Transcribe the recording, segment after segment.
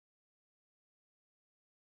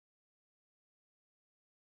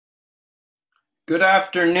Good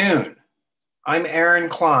afternoon. I'm Aaron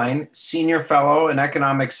Klein, Senior Fellow in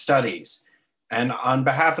Economic Studies. And on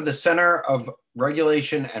behalf of the Center of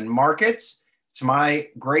Regulation and Markets, it's my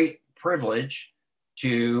great privilege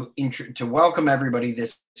to welcome everybody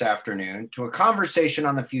this afternoon to a conversation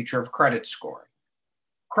on the future of credit scoring.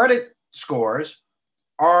 Credit scores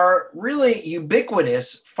are really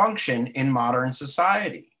ubiquitous function in modern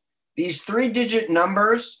society. These three-digit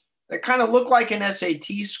numbers that kind of look like an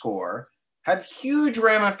SAT score have huge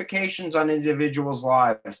ramifications on individuals'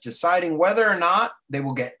 lives, deciding whether or not they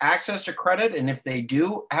will get access to credit, and if they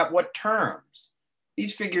do, at what terms.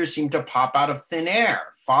 These figures seem to pop out of thin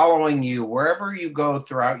air, following you wherever you go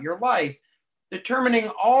throughout your life, determining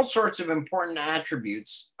all sorts of important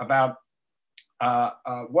attributes about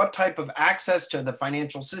what type of access to the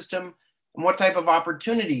financial system and what type of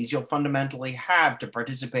opportunities you'll fundamentally have to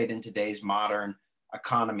participate in today's modern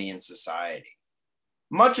economy and society.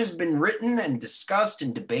 Much has been written and discussed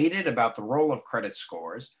and debated about the role of credit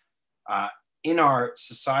scores in our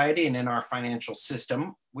society and in our financial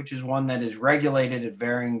system, which is one that is regulated at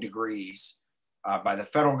varying degrees by the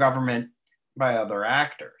federal government, by other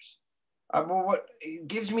actors. But what it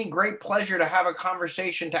gives me great pleasure to have a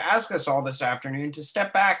conversation to ask us all this afternoon to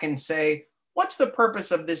step back and say, what's the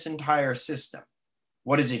purpose of this entire system?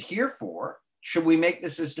 What is it here for? Should we make the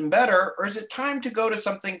system better, or is it time to go to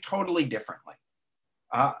something totally differently?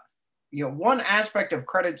 One aspect of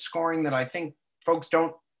credit scoring that I think folks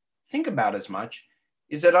don't think about as much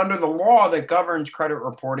is that under the law that governs credit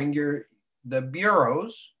reporting, the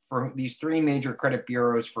bureaus, for these three major credit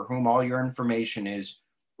bureaus for whom all your information is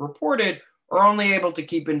reported, are only able to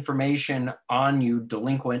keep information on you,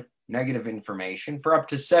 delinquent, negative information, for up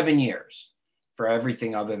to 7 years for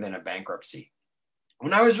everything other than a bankruptcy.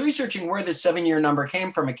 When I was researching where this 7-year number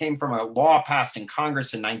came from, it came from a law passed in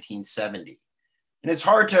Congress in 1970. And it's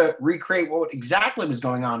hard to recreate what exactly was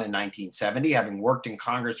going on in 1970, having worked in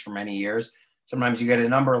Congress for many years. Sometimes you get a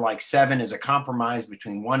number like 7 as a compromise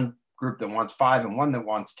between one group that wants 5 and one that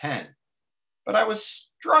wants 10. But I was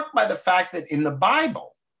struck by the fact that in the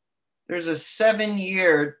Bible, there's a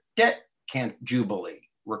 7-year debt jubilee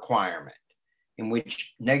requirement in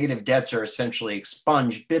which negative debts are essentially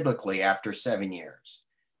expunged biblically after 7 years.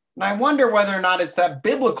 And I wonder whether or not it's that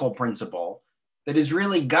biblical principle that is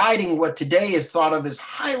really guiding what today is thought of as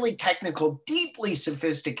highly technical, deeply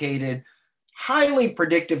sophisticated, highly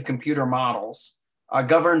predictive computer models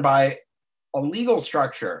governed by a legal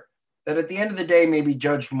structure that at the end of the day may be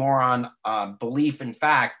judged more on belief and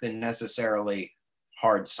fact than necessarily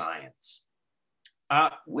hard science.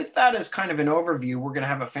 With that as kind of an overview, we're going to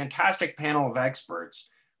have a fantastic panel of experts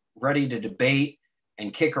ready to debate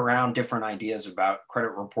and kick around different ideas about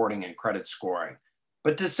credit reporting and credit scoring.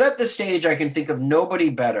 But to set the stage, I can think of nobody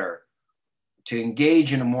better to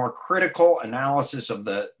engage in a more critical analysis of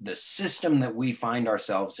the system that we find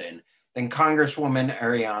ourselves in than Congresswoman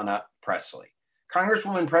Ayanna Pressley.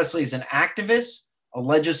 Congresswoman Pressley is an activist, a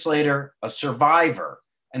legislator, a survivor,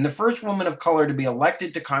 and the first woman of color to be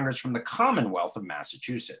elected to Congress from the Commonwealth of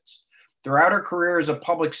Massachusetts. Throughout her career as a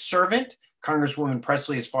public servant, Congresswoman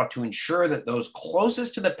Pressley has fought to ensure that those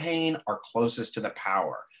closest to the pain are closest to the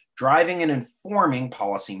power, driving and informing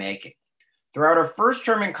policymaking. Throughout her first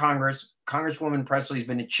term in Congress, Congresswoman Pressley has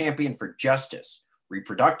been a champion for justice,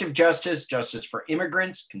 reproductive justice, justice for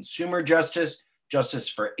immigrants, consumer justice, justice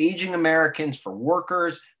for aging Americans, for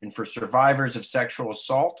workers, and for survivors of sexual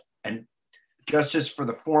assault, and justice for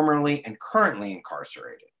the formerly and currently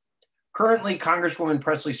incarcerated. Currently, Congresswoman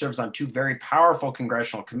Pressley serves on two very powerful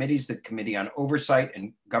congressional committees, the Committee on Oversight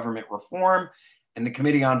and Government Reform and the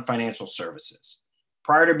Committee on Financial Services.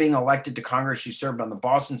 Prior to being elected to Congress, she served on the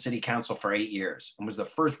Boston City Council for 8 years and was the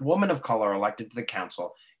first woman of color elected to the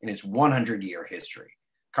council in its 100-year history.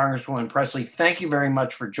 Congresswoman Pressley, thank you very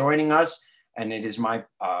much for joining us, and it is my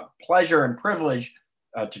pleasure and privilege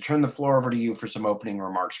to turn the floor over to you for some opening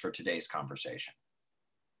remarks for today's conversation.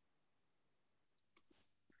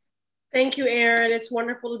 Thank you, Aaron. It's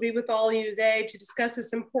wonderful to be with all of you today to discuss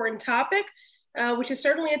this important topic, which is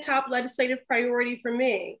certainly a top legislative priority for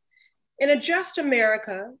me. In a just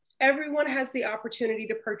America, everyone has the opportunity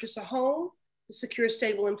to purchase a home, to secure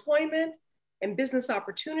stable employment and business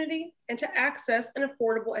opportunity, and to access an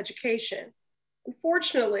affordable education.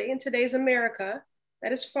 Unfortunately, in today's America,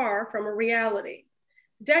 that is far from a reality.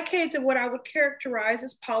 Decades of what I would characterize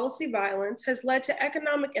as policy violence has led to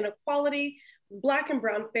economic inequality, Black and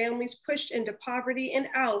brown families pushed into poverty and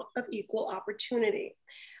out of equal opportunity.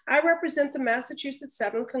 I represent the Massachusetts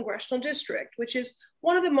 7th Congressional District, which is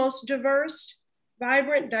one of the most diverse,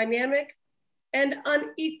 vibrant, dynamic, and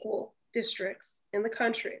unequal districts in the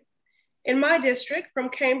country. In my district, from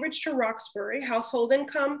Cambridge to Roxbury, household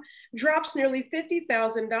income drops nearly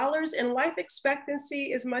 $50,000 and life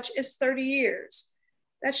expectancy as much as 30 years.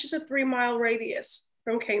 That's just a 3-mile radius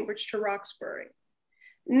from Cambridge to Roxbury.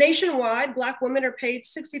 Nationwide, Black women are paid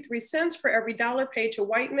 63 cents for every dollar paid to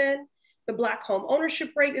white men. The Black home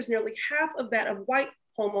ownership rate is nearly half of that of white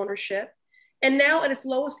home ownership, and now at its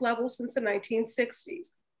lowest level since the 1960s.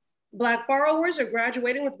 Black borrowers are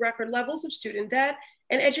graduating with record levels of student debt,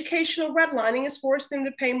 and educational redlining has forced them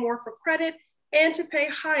to pay more for credit and to pay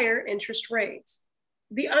higher interest rates.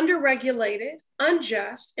 The underregulated,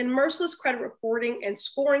 unjust, and merciless credit reporting and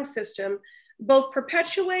scoring system both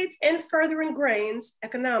perpetuates and further ingrains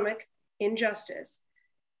economic injustice.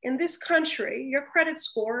 In this country, your credit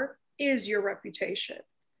score is your reputation,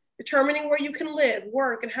 determining where you can live,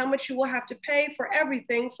 work, and how much you will have to pay for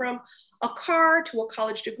everything from a car to a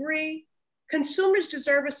college degree. Consumers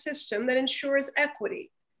deserve a system that ensures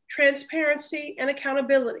equity, transparency, and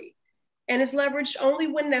accountability, and is leveraged only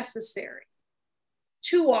when necessary.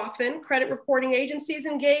 Too often, credit reporting agencies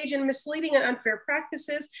engage in misleading and unfair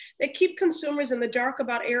practices that keep consumers in the dark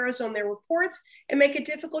about errors on their reports and make it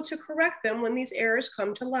difficult to correct them when these errors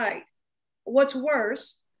come to light. What's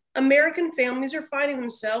worse, American families are finding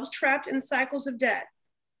themselves trapped in cycles of debt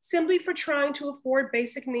simply for trying to afford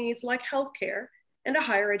basic needs like healthcare and a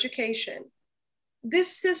higher education.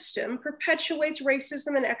 This system perpetuates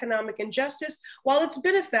racism and economic injustice while its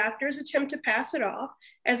benefactors attempt to pass it off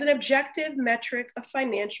as an objective metric of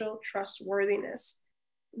financial trustworthiness.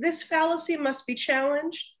 This fallacy must be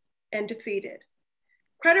challenged and defeated.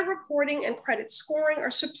 Credit reporting and credit scoring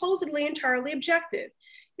are supposedly entirely objective,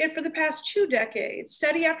 yet for the past 2 decades,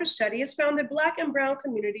 study after study has found that Black and brown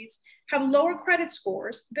communities have lower credit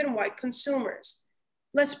scores than white consumers.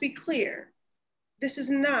 Let's be clear, this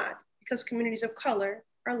is not because communities of color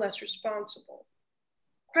are less responsible.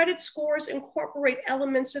 Credit scores incorporate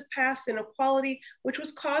elements of past inequality, which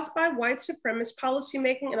was caused by white supremacist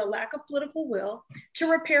policymaking and a lack of political will to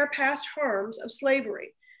repair past harms of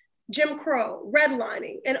slavery, Jim Crow,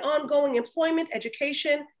 redlining, and ongoing employment,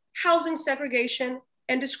 education, housing segregation,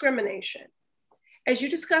 and discrimination. As you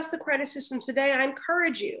discuss the credit system today, I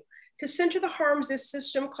encourage you to center the harms this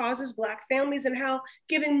system causes Black families and how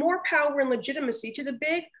giving more power and legitimacy to the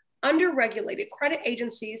big, underregulated credit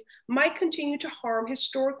agencies might continue to harm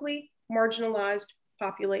historically marginalized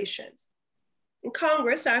populations. In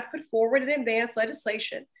Congress, I've put forward and advanced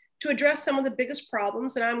legislation to address some of the biggest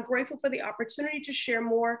problems, and I'm grateful for the opportunity to share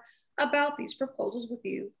more about these proposals with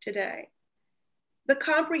you today. The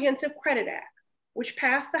Comprehensive Credit Act, which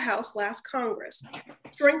passed the House last Congress,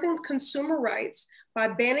 strengthens consumer rights by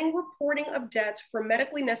banning reporting of debts for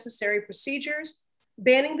medically necessary procedures,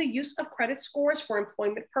 banning the use of credit scores for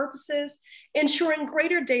employment purposes, ensuring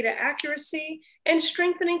greater data accuracy, and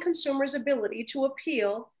strengthening consumers' ability to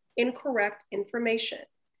appeal incorrect information.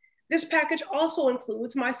 This package also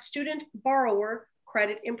includes my Student Borrower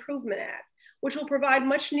Credit Improvement Act, which will provide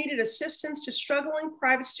much needed assistance to struggling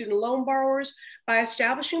private student loan borrowers by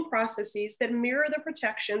establishing processes that mirror the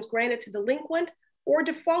protections granted to delinquent or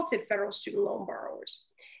defaulted federal student loan borrowers.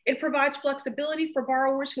 It provides flexibility for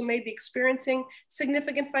borrowers who may be experiencing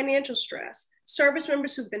significant financial stress, service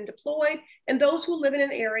members who've been deployed, and those who live in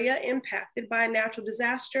an area impacted by a natural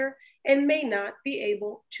disaster and may not be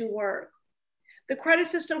able to work. The credit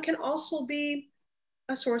system can also be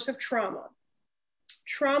a source of trauma,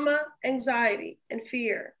 anxiety, and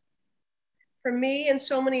fear. For me and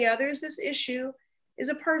so many others, this issue is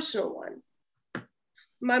a personal one.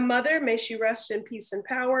 My mother, may she rest in peace and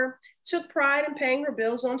power, took pride in paying her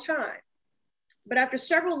bills on time. But after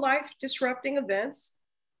several life-disrupting events,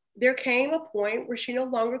 there came a point where she no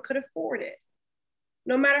longer could afford it.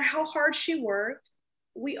 No matter how hard she worked,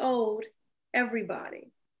 we owed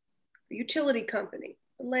everybody: the utility company,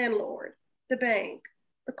 the landlord, the bank,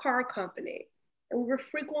 the car company, and we were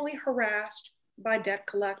frequently harassed by debt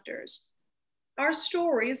collectors. Our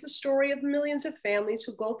story is the story of millions of families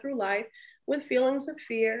who go through life with feelings of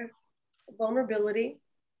fear, vulnerability,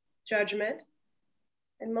 judgment,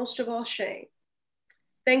 and most of all, shame,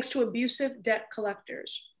 thanks to abusive debt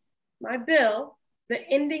collectors. My bill, the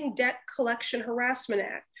Ending Debt Collection Harassment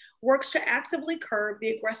Act, works to actively curb the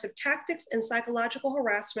aggressive tactics and psychological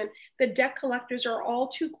harassment that debt collectors are all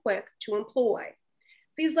too quick to employ.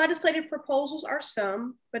 These legislative proposals are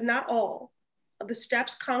some, but not all, of the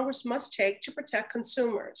steps Congress must take to protect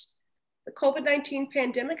consumers. The COVID-19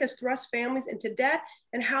 pandemic has thrust families into debt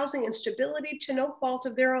and housing instability to no fault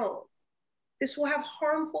of their own. This will have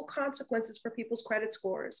harmful consequences for people's credit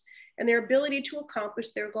scores and their ability to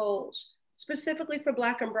accomplish their goals, specifically for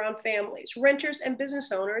Black and brown families, renters, and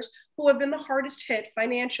business owners who have been the hardest hit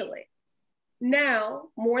financially. Now,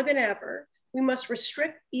 more than ever, we must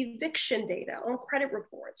restrict eviction data on credit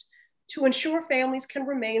reports to ensure families can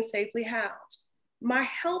remain safely housed. My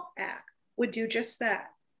HELP Act would do just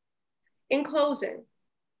that. In closing,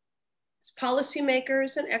 as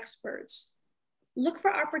policymakers and experts, look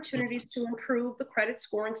for opportunities to improve the credit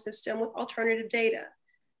scoring system with alternative data.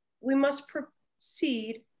 We must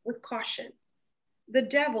proceed with caution. The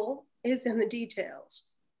devil is in the details.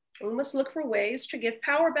 We must look for ways to give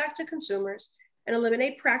power back to consumers and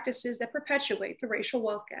eliminate practices that perpetuate the racial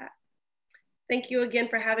wealth gap. Thank you again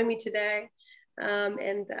for having me today.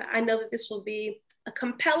 I know that this will be a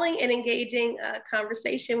compelling and engaging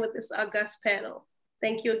conversation with this august panel.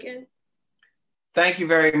 Thank you again. Thank you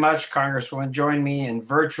very much, Congresswoman. Join me in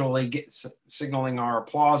virtually signaling our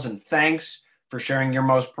applause and thanks for sharing your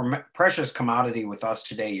most precious commodity with us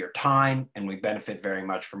today, your time, and we benefit very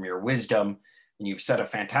much from your wisdom. And you've set a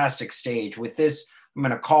fantastic stage. With this, I'm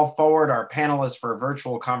going to call forward our panelists for a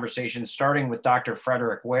virtual conversation, starting with Dr.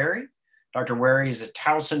 Frederick Wary. Dr. Wary is a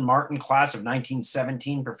Towson Martin class of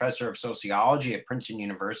 1917 professor of sociology at Princeton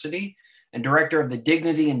University and director of the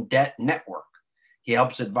Dignity and Debt Network. He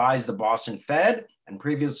helps advise the Boston Fed and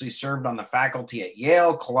previously served on the faculty at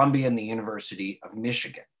Yale, Columbia, and the University of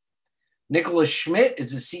Michigan. Nicholas Schmidt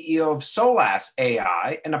is the CEO of Solas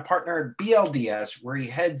AI and a partner at BLDS, where he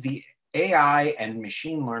heads the AI and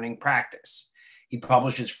machine learning practice. He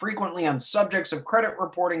publishes frequently on subjects of credit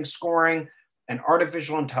reporting, scoring, and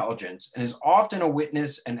artificial intelligence, and is often a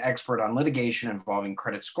witness and expert on litigation involving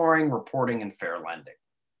credit scoring, reporting, and fair lending.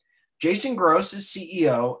 Jason Gross is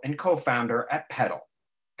CEO and co-founder at Petal.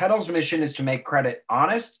 Petal's mission is to make credit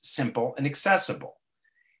honest, simple, and accessible.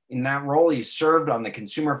 In that role, he served on the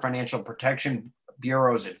Consumer Financial Protection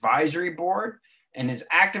Bureau's advisory board and is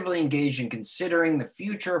actively engaged in considering the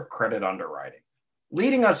future of credit underwriting.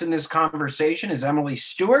 Leading us in this conversation is Emily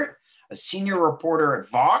Stewart, a senior reporter at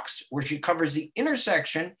Vox, where she covers the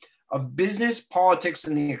intersection of business, politics,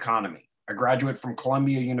 and the economy. A graduate from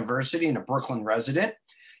Columbia University and a Brooklyn resident,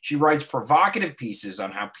 she writes provocative pieces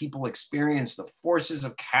on how people experience the forces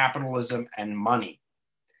of capitalism and money.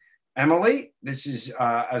 Emily, this is,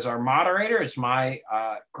 as our moderator, it's my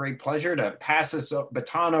great pleasure to pass this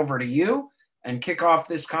baton over to you and kick off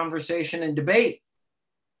this conversation and debate.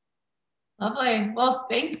 Lovely. Well,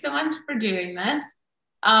 thanks so much for doing this.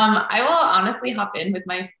 I will honestly hop in with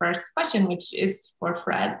my first question, which is for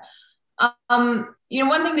Fred. One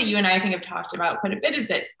thing that you and I think have talked about quite a bit is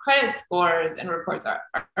that credit scores and reports are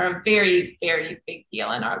a very, very big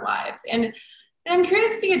deal in our lives. And I'm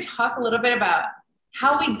curious if you could talk a little bit about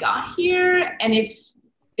how we got here and if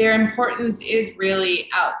their importance is really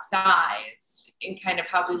outsized in kind of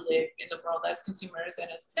how we live in the world as consumers and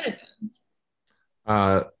as citizens.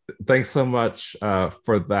 Thanks so much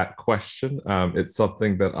for that question. It's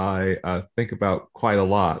something that I think about quite a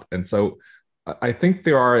lot. And so I think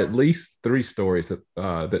there are at least three stories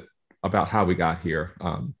that about how we got here.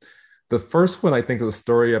 The first one, I think, is a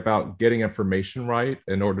story about getting information right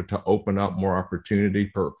in order to open up more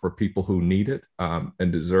opportunity for people who need it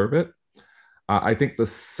and deserve it. I think the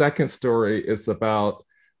second story is about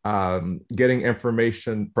getting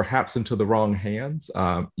information perhaps into the wrong hands,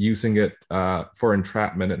 using it for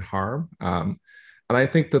entrapment and harm. And I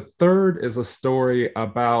think the third is a story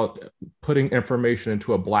about putting information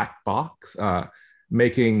into a black box,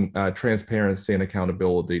 making transparency and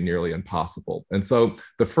accountability nearly impossible. And so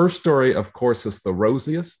the first story, of course, is the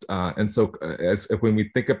rosiest. And so when we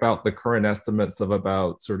think about the current estimates of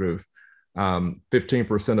about sort of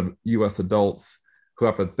 15% of US adults who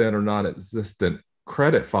have a thin or non-existent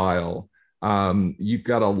credit file, you've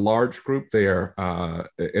got a large group there.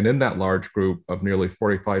 And in that large group of nearly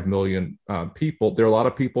 45 million people, there are a lot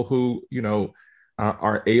of people who,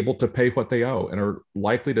 are able to pay what they owe and are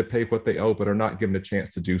likely to pay what they owe, but are not given a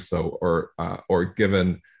chance to do so, or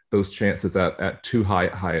given those chances at too high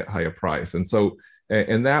a price. And so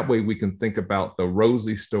in that way, we can think about the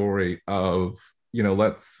rosy story of,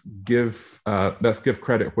 let's give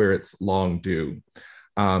credit where it's long due.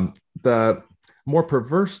 The more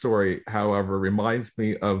perverse story, however, reminds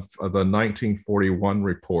me of the 1941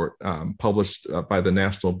 report published by the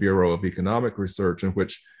National Bureau of Economic Research, in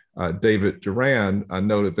which David Duran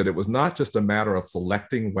noted that it was not just a matter of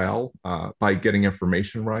selecting well by getting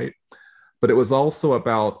information right, but it was also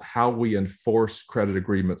about how we enforce credit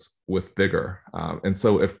agreements with vigor. And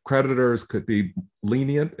so if creditors could be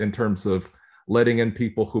lenient in terms of letting in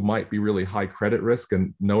people who might be really high credit risk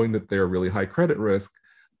and knowing that they're really high credit risk,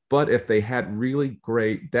 but if they had really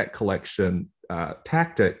great debt collection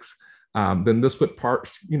tactics, then this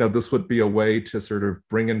would be a way to sort of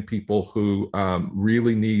bring in people who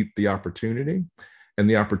really need the opportunity and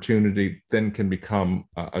the opportunity then can become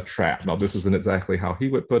a trap. Now, this isn't exactly how he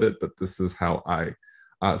would put it, but this is how I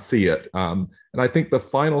see it. And I think the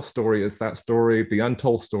final story is that story, the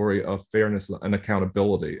untold story of fairness and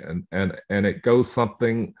accountability. And it goes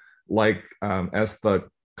something like, as the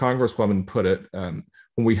Congresswoman put it,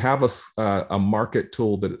 when we have a market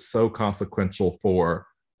tool that is so consequential for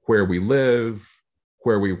where we live,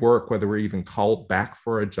 where we work, whether we're even called back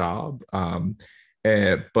for a job,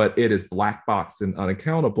 but it is black boxed and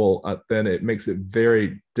unaccountable, then it makes it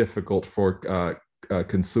very difficult for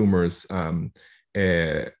consumers. And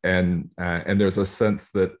there's a sense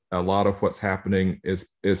that a lot of what's happening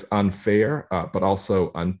is unfair, but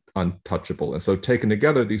also untouchable. And so taken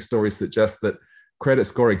together, these stories suggest that credit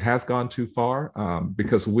scoring has gone too far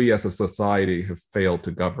because we as a society have failed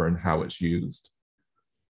to govern how it's used.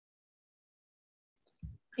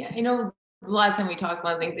 Yeah, the last time we talked,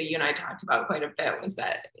 one of the things that you and I talked about quite a bit was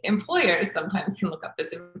that employers sometimes can look up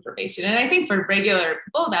this information. And I think for regular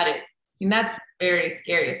people that's very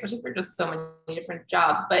scary, especially for just so many different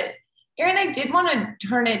jobs. But Erin, I did want to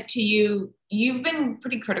turn it to you. You've been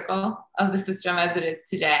pretty critical of the system as it is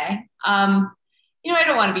today. I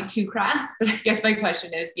don't want to be too crass, but I guess my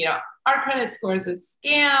question is, are credit scores a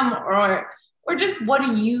scam, or just what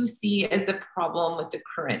do you see as the problem with the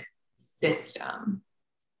current system?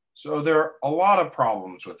 So there are a lot of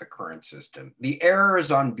problems with the current system. The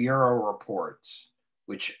errors on bureau reports,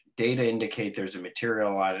 which data indicate there's a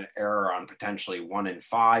material error on potentially 1 in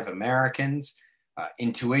 5 Americans.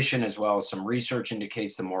 Intuition, as well as some research,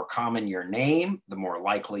 indicates the more common your name, the more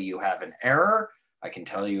likely you have an error. I can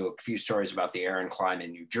tell you a few stories about the Aaron Klein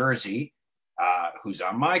in New Jersey, who's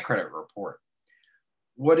on my credit report.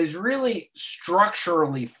 What is really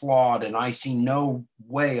structurally flawed, and I see no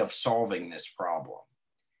way of solving this problem,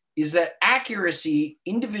 is that accuracy,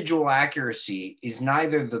 individual accuracy, is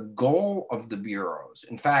neither the goal of the bureaus.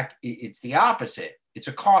 In fact, it's the opposite. It's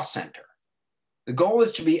a cost center. The goal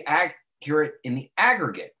is to be accurate in the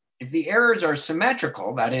aggregate. If the errors are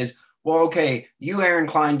symmetrical, that is, well, okay, you, Aaron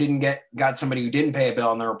Klein, got somebody who didn't pay a bill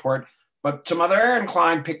on the report, but some other Aaron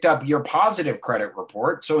Klein picked up your positive credit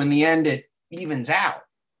report. So in the end, it evens out,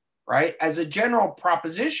 right? As a general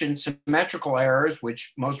proposition, symmetrical errors,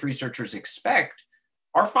 which most researchers expect,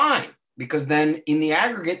 are fine, because then in the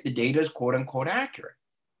aggregate, the data is quote unquote accurate.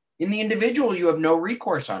 In the individual, you have no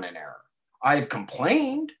recourse on an error. I've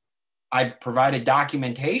complained, I've provided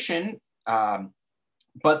documentation,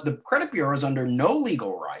 but the credit bureau is under no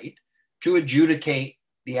legal right to adjudicate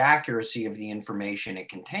the accuracy of the information it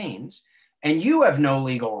contains. And you have no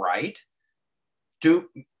legal right to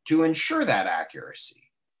ensure that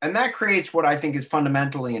accuracy. And that creates what I think is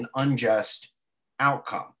fundamentally an unjust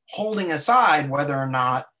outcome, holding aside whether or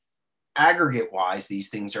not aggregate-wise these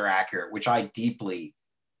things are accurate, which I deeply,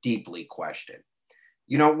 deeply question.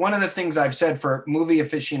 One of the things I've said, for movie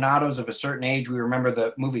aficionados of a certain age, we remember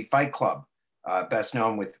the movie Fight Club, best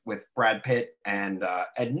known with Brad Pitt and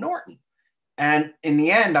Ed Norton. And in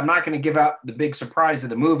the end, I'm not going to give out the big surprise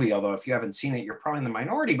of the movie, although if you haven't seen it, you're probably in the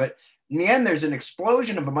minority. But in the end, there's an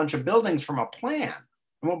explosion of a bunch of buildings from a plan.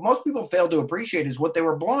 And what most people fail to appreciate is what they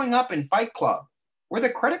were blowing up in Fight Club were the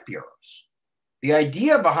credit bureaus. The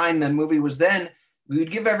idea behind the movie was then we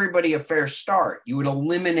would give everybody a fair start. You would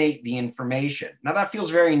eliminate the information. Now that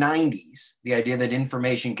feels very 90s, the idea that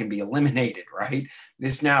information can be eliminated, right?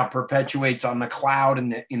 This now perpetuates on the cloud in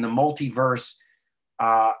the multiverse.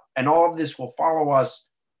 And all of this will follow us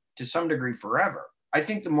to some degree forever. I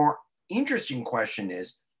think the more interesting question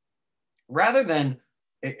is, rather than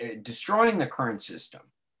destroying the current system,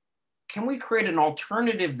 can we create an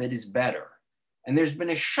alternative that is better? And there's been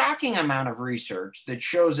a shocking amount of research that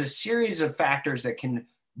shows a series of factors that can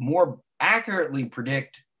more accurately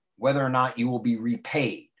predict whether or not you will be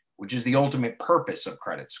repaid, which is the ultimate purpose of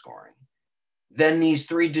credit scoring, than these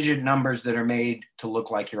 3-digit numbers that are made to look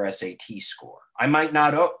like your SAT score. I might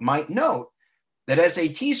note that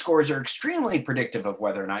SAT scores are extremely predictive of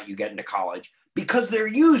whether or not you get into college because they're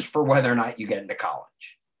used for whether or not you get into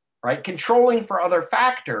college, right? Controlling for other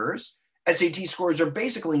factors, SAT scores are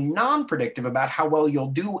basically non-predictive about how well you'll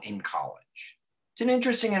do in college. It's an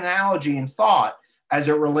interesting analogy and thought as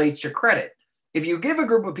it relates to credit. If you give a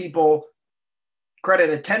group of people credit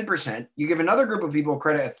at 10%, you give another group of people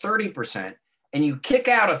credit at 30%, and you kick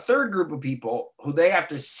out a third group of people who they have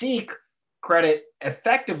to seek credit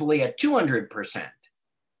effectively at 200%,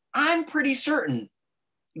 I'm pretty certain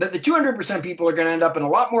that the 200% people are going to end up in a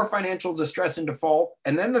lot more financial distress and default,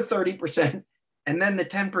 and then the 30%, and then the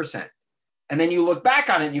 10%. And then you look back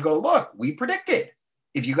on it and you go, look, we predicted.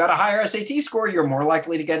 If you got a higher SAT score, you're more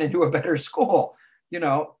likely to get into a better school.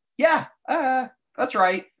 That's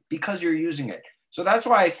right, because you're using it. So that's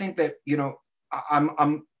why I think that,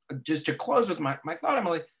 I'm just to close with my thought, I'm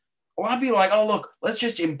like, a lot of people are like, oh, look, let's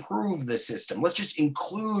just improve the system. Let's just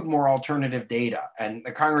include more alternative data. And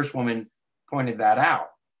the Congresswoman pointed that out.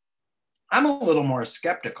 I'm a little more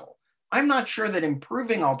skeptical. I'm not sure that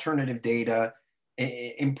improving alternative data,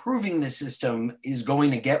 improving the system is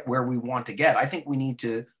going to get where we want to get. I think we need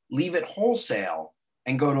to leave it wholesale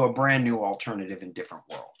and go to a brand new alternative and different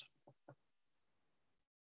world.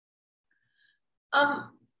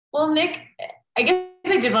 Well, Nick, I guess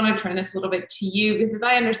I did want to turn this a little bit to you, because as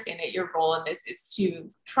I understand it, your role in this is to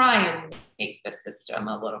try and make the system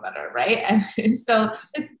a little better, right? And so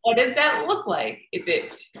what does that look like? Is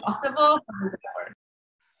it possible? How does it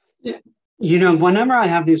work? Whenever I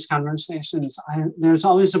have these conversations, there's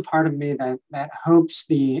always a part of me that hopes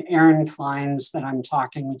the Aaron Kleins that I'm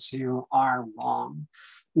talking to are wrong,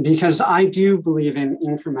 because I do believe in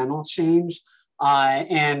incremental change. But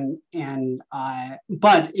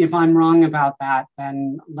if I'm wrong about that,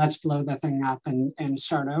 then let's blow the thing up and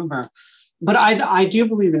start over. But I do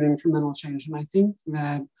believe in incremental change. And I think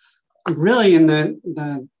that really in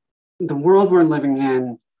the world we're living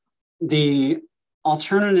in, the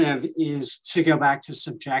alternative is to go back to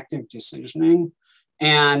subjective decisioning.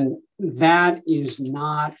 And that is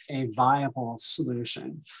not a viable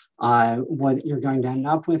solution. What you're going to end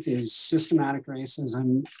up with is systematic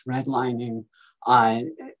racism, redlining,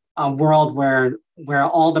 a world where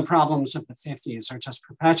all the problems of the 50s are just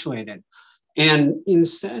perpetuated. And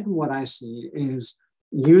instead, what I see is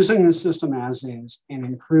using the system as is and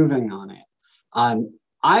improving on it.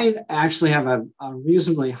 I actually have a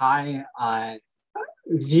reasonably high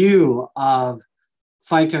view of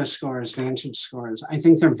FICO scores, Vantage scores. I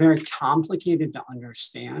think they're very complicated to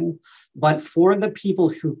understand, but for the people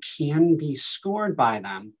who can be scored by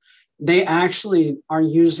them, they actually are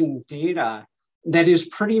using data that is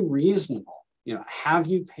pretty reasonable. Have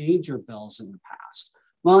you paid your bills in the past?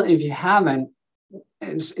 Well, if you haven't,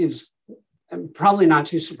 it's probably not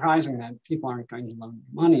too surprising that people aren't going to loan you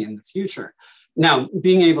money in the future. Now,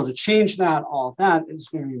 being able to change that, all of that is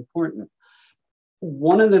very important.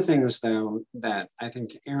 One of the things, though, that I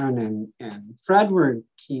think Aaron and Fred were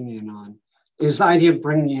keying in on is the idea of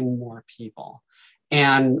bringing in more people.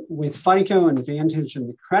 And with FICO and Vantage and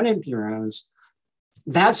the credit bureaus,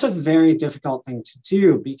 that's a very difficult thing to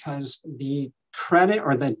do, because the credit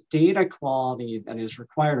or the data quality that is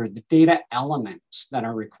required, or the data elements that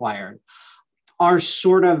are required, are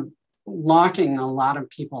sort of locking a lot of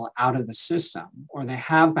people out of the system, or they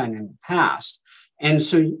have been in the past. And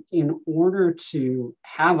so in order to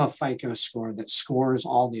have a FICO score that scores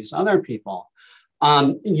all these other people,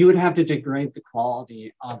 you would have to degrade the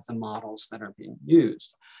quality of the models that are being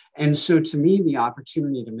used. And so to me, the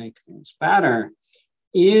opportunity to make things better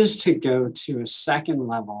is to go to a second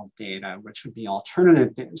level of data, which would be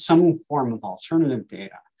alternative data, some form of alternative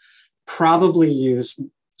data, probably use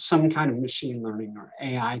some kind of machine learning or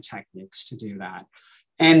AI techniques to do that,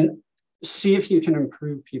 and see if you can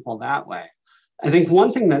improve people that way. I think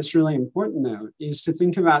one thing that's really important, though, is to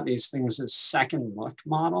think about these things as second look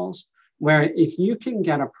models, where if you can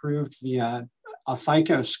get approved via a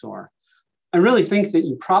FICO score, I really think that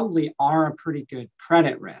you probably are a pretty good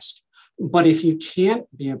credit risk. But if you can't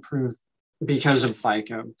be approved because of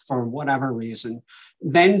FICO for whatever reason,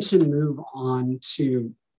 then to move on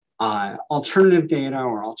to alternative data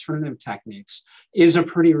or alternative techniques is a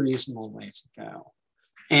pretty reasonable way to go.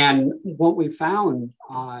 And what we found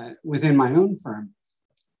within my own firm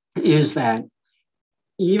is that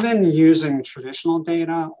even using traditional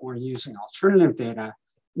data or using alternative data,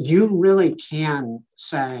 you really can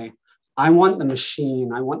say, I want the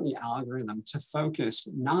machine, I want the algorithm to focus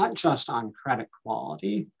not just on credit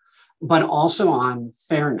quality, but also on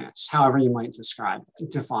fairness, however you might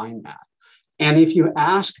define that. And if you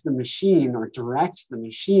ask the machine or direct the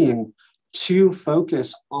machine to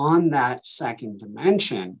focus on that second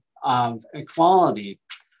dimension of equality,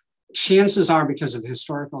 chances are, because of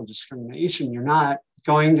historical discrimination, you're not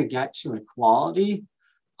going to get to equality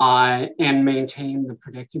and maintain the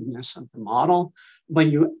predictiveness of the model,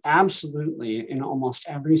 but you absolutely, in almost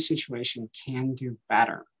every situation, can do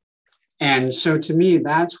better. And so to me,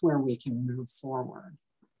 that's where we can move forward.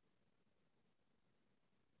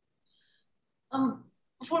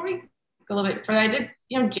 Before we go a little bit further,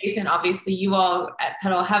 Jason, obviously you all at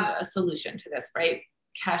Petal have a solution to this, right?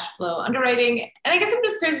 Cash flow underwriting. And I guess I'm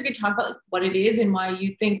just curious if you could talk about what it is and why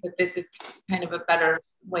you think that this is kind of a better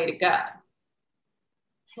way to go.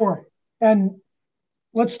 Sure. And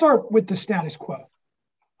let's start with the status quo.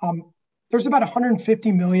 There's about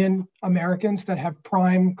 150 million Americans that have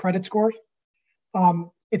prime credit scores.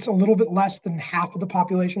 It's a little bit less than half of the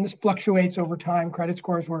population. This fluctuates over time. Credit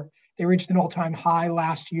scores they reached an all-time high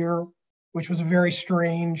last year, which was a very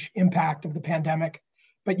strange impact of the pandemic.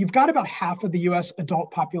 But you've got about half of the US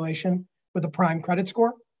adult population with a prime credit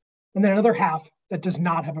score, and then another half that does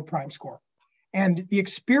not have a prime score. And the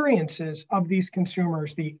experiences of these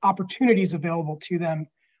consumers, the opportunities available to them,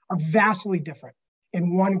 are vastly different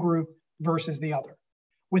in one group versus the other.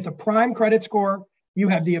 With a prime credit score, you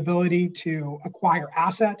have the ability to acquire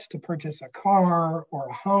assets, to purchase a car or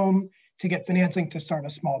a home, to get financing to start a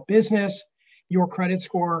small business. Your credit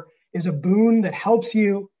score is a boon that helps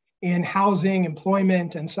you in housing,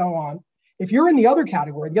 employment, and so on. If you're in the other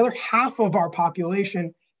category, the other half of our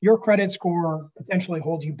population, your credit score potentially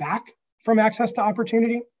holds you back from access to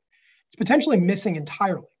opportunity. It's potentially missing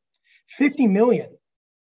entirely. 50 million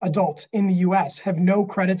adults in the US have no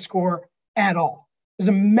credit score at all. There's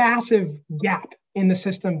a massive gap in the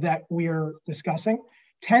system that we're discussing.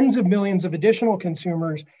 Tens of millions of additional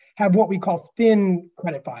consumers have what we call thin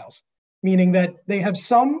credit files, meaning that they have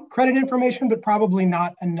some credit information, but probably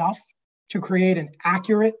not enough to create an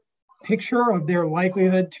accurate picture of their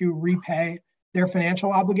likelihood to repay their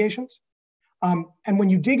financial obligations. And when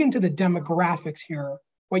you dig into the demographics here,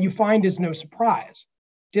 what you find is no surprise.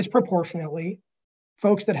 Disproportionately,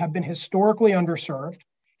 folks that have been historically underserved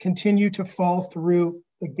continue to fall through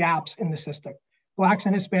the gaps in the system. Blacks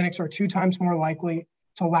and Hispanics are 2 times more likely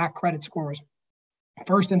to lack credit scores.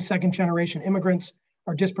 First and second generation immigrants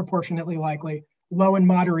are disproportionately likely. Low and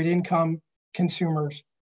moderate income consumers,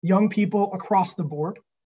 young people across the board,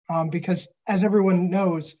 because as everyone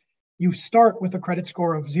knows, you start with a credit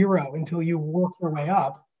score of 0 until you work your way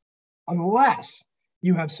up, unless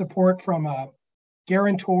you have support from a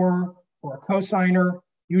guarantor or a cosigner,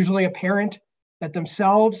 usually a parent that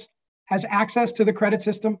themselves has access to the credit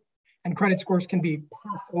system, and credit scores can be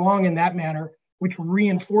passed along in that manner, which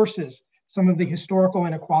reinforces some of the historical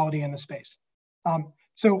inequality in the space.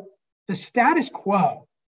 So the status quo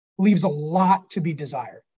leaves a lot to be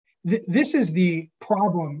desired. This is the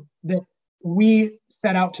problem that we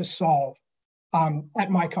set out to solve at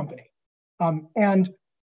my company. And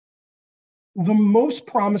the most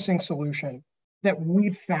promising solution that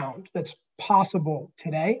we've found that's possible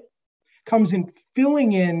today comes in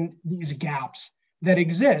filling in these gaps that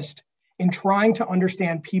exist in trying to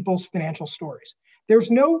understand people's financial stories.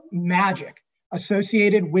 There's no magic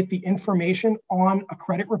associated with the information on a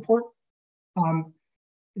credit report.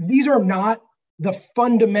 These are not the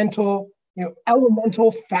fundamental,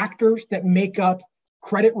 elemental factors that make up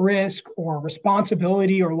credit risk or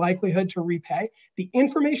responsibility or likelihood to repay. The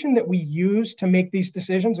information that we use to make these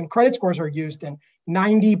decisions, and credit scores are used in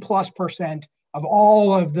 90+% of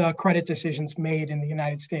all of the credit decisions made in the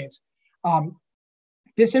United States.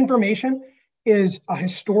 This information is a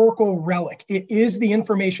historical relic. It is the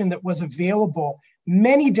information that was available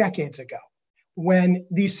many decades ago when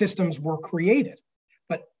these systems were created,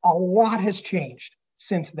 but a lot has changed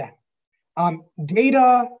since then.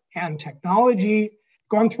 Data and technology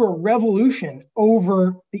gone through a revolution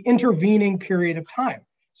over the intervening period of time,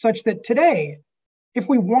 such that today, if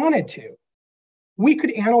we wanted to, we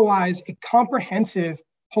could analyze a comprehensive,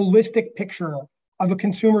 holistic picture of a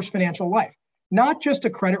consumer's financial life, not just a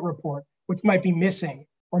credit report, which might be missing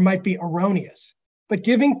or might be erroneous, but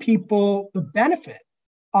giving people the benefit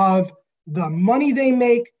of the money they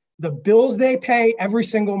make, the bills they pay every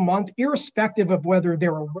single month, irrespective of whether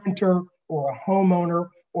they're a renter or a homeowner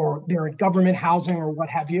or they're in government housing or what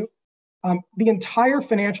have you. The entire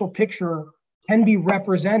financial picture can be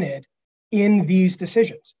represented in these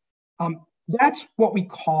decisions. That's what we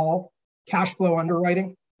call cash flow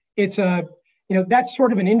underwriting. It's that's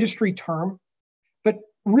sort of an industry term, but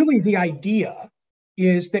really the idea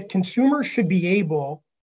is that consumers should be able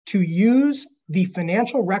to use the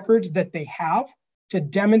financial records that they have to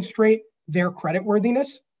demonstrate their creditworthiness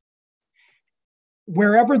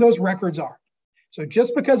wherever those records are. So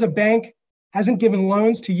just because a bank hasn't given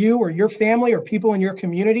loans to you or your family or people in your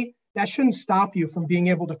community, that shouldn't stop you from being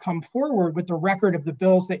able to come forward with the record of the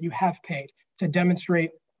bills that you have paid to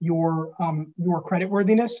demonstrate your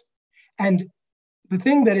creditworthiness. And the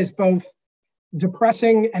thing that is both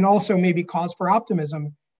depressing and also maybe cause for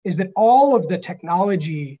optimism is that all of the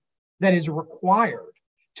technology that is required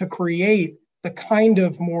to create the kind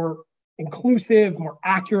of more inclusive, more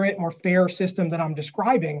accurate, more fair system that I'm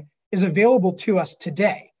describing is available to us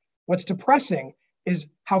today. What's depressing is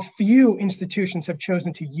how few institutions have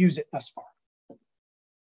chosen to use it thus far.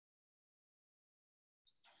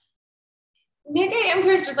 Maybe I'm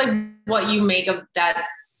curious just like what you make of that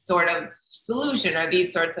sort of solution or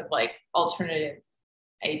these sorts of like alternative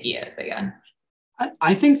ideas again.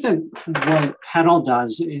 I think that what Petal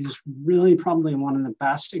does is really probably one of the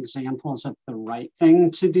best examples of the right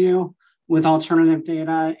thing to do with alternative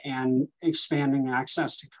data and expanding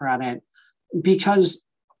access to credit, because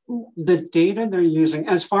the data they're using,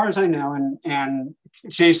 as far as I know, and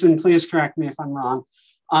Jason, please correct me if I'm wrong,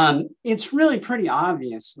 it's really pretty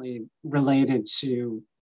obviously related to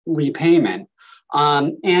repayment.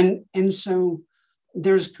 And so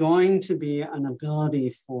there's going to be an ability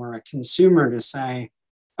for a consumer to say,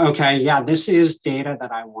 okay, yeah, this is data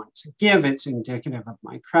that I want to give. It's indicative of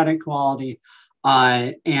my credit quality,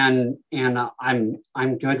 and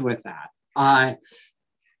I'm good with that.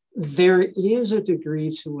 There is a degree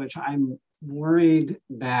to which I'm worried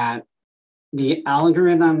that the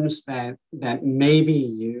algorithms that may be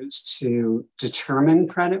used to determine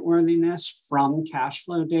creditworthiness from cash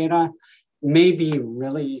flow data may be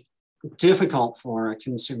really difficult for a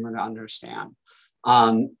consumer to understand.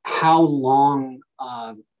 How long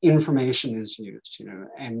information is used,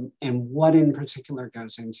 and what in particular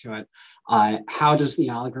goes into it. How does the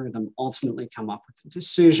algorithm ultimately come up with the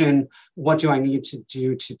decision? What do I need to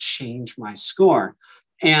do to change my score?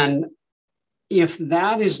 And if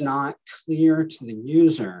that is not clear to the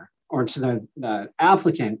user or to the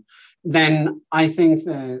applicant, then I think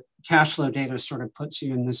the cash flow data sort of puts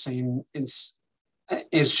you in the same, it's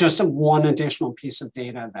just one additional piece of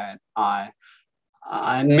data that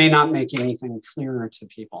may not make anything clearer to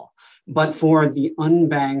people. But for the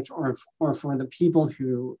unbanked or for the people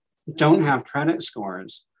who don't have credit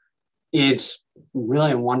scores, it's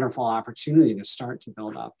really a wonderful opportunity to start to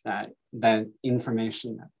build up that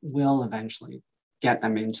information that will eventually get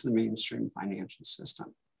them into the mainstream financial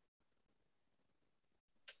system.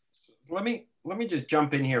 Let me just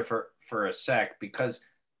jump in here for a sec, because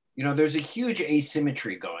there's a huge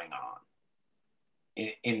asymmetry going on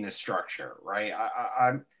in the structure, right?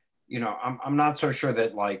 I'm not so sure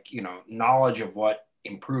that knowledge of what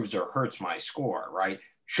improves or hurts my score, right?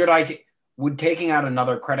 Would taking out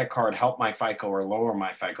another credit card help my FICO or lower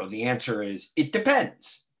my FICO? The answer is it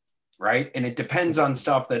depends, right? And it depends on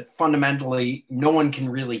stuff that fundamentally no one can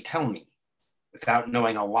really tell me without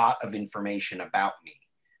knowing a lot of information about me.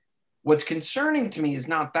 What's concerning to me is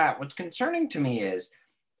not that. What's concerning to me is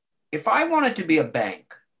if I wanted to be a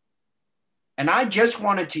bank and I just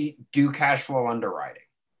wanted to do cash flow underwriting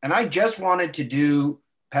and I just wanted to do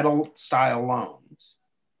Petal style loans,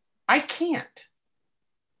 I can't.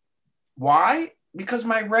 Why? Because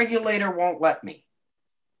my regulator won't let me.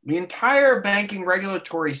 The entire banking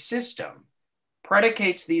regulatory system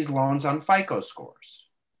predicates these loans on FICO scores.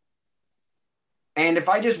 And if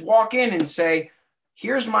I just walk in and say,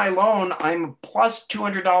 here's my loan, I'm plus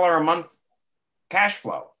 $200 a month cash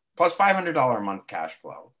flow, plus $500 a month cash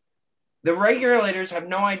flow, the regulators have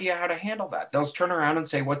no idea how to handle that. They'll turn around and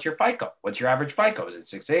say, what's your FICO? What's your average FICO? Is it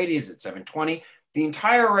 680? Is it 720? The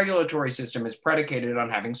entire regulatory system is predicated on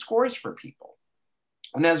having scores for people.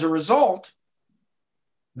 And as a result,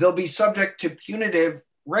 they'll be subject to punitive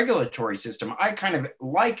regulatory system. I kind of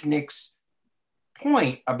like Nick's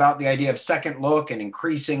point about the idea of second look and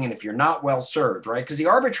increasing, and if you're not well served, right? Because the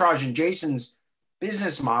arbitrage in Jason's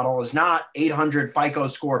business model is not 800 FICO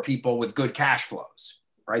score people with good cash flows,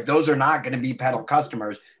 right? Those are not going to be Petal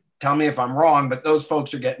customers. Tell me if I'm wrong, but those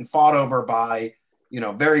folks are getting fought over by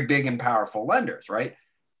very big and powerful lenders, right?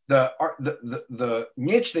 The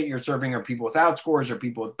niche that you're serving are people without scores or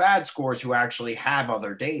people with bad scores who actually have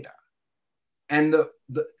other data. And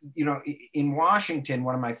in Washington,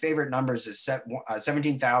 one of my favorite numbers is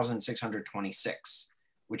 17,626,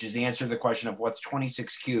 which is the answer to the question of what's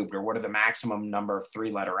 26 cubed, or what are the maximum number of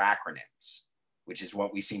three-letter acronyms, which is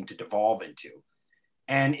what we seem to devolve into.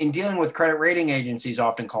 And in dealing with credit rating agencies,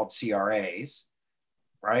 often called CRAs,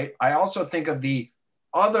 right? I also think of the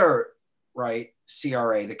other, right,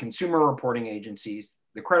 CRA, the consumer reporting agencies,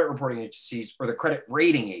 the credit reporting agencies, or the credit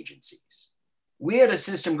rating agencies. We had a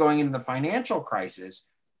system going into the financial crisis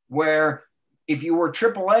where if you were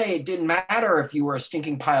AAA, it didn't matter if you were a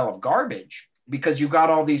stinking pile of garbage because you got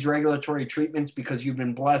all these regulatory treatments because you've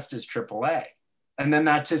been blessed as AAA. And then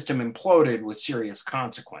that system imploded with serious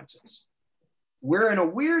consequences. We're in a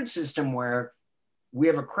weird system where we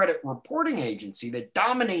have a credit reporting agency that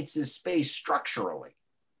dominates this space structurally,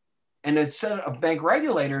 and a set of bank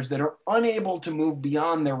regulators that are unable to move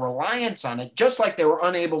beyond their reliance on it, just like they were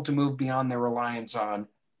unable to move beyond their reliance on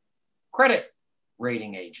credit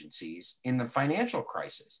rating agencies in the financial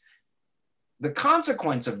crisis. The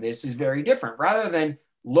consequence of this is very different. Rather than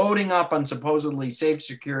loading up on supposedly safe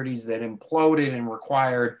securities that imploded and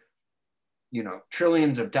required,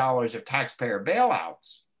 trillions of dollars of taxpayer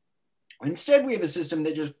bailouts, instead we have a system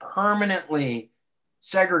that just permanently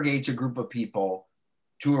segregates a group of people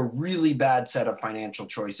to a really bad set of financial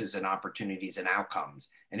choices and opportunities and outcomes.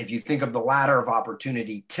 And if you think of the ladder of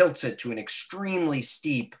opportunity, tilts it to an extremely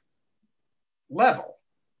steep level.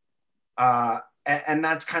 And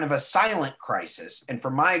that's kind of a silent crisis. And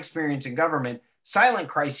from my experience in government, silent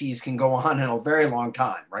crises can go on in a very long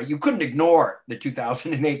time, right? You couldn't ignore the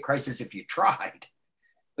 2008 crisis if you tried.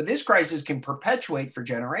 But this crisis can perpetuate for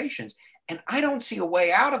generations. And I don't see a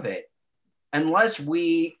way out of it unless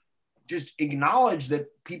we just acknowledge that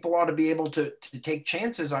people ought to be able to take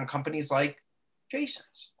chances on companies like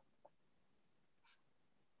Jason's.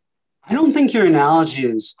 I don't think your analogy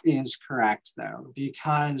is correct, though,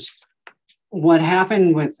 because what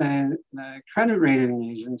happened with the credit rating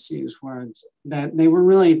agencies was that they were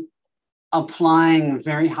really applying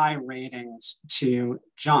very high ratings to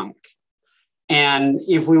junk. And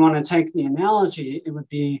if we want to take the analogy, it would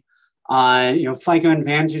be, FICO and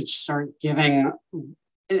Vantage start giving,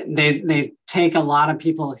 they take a lot of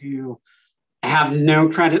people who have no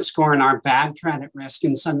credit score and are bad credit risk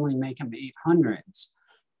and suddenly make them 800s.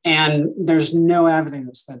 And there's no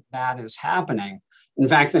evidence that that is happening. In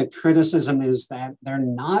fact, the criticism is that they're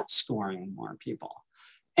not scoring more people.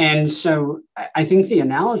 And so I think the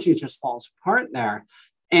analogy just falls apart there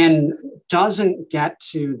and doesn't get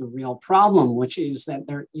to the real problem, which is that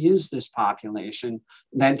there is this population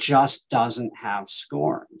that just doesn't have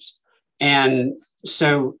scores. And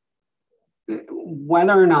so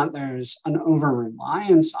whether or not there's an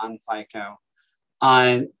over-reliance on FICO,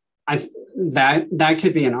 that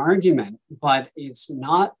could be an argument, but it's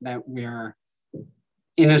not that we're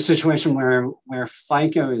in a situation where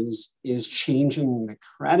FICO is changing the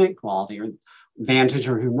credit quality, or Vantage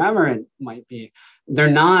or whomever it might be. They're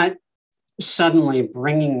not suddenly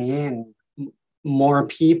bringing in more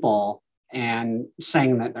people and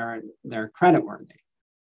saying that they're creditworthy.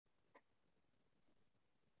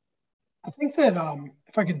 I think that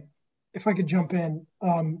if I could jump in,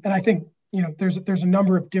 and I think there's a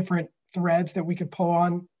number of different threads that we could pull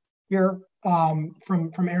on here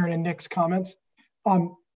from Aaron and Nick's comments.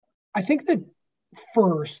 I think that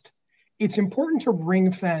first, it's important to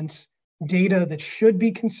ring fence data that should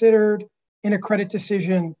be considered in a credit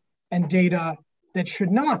decision and data that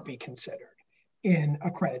should not be considered in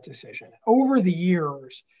a credit decision. Over the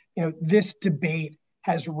years, this debate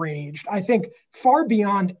has raged, I think, far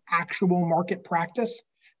beyond actual market practice.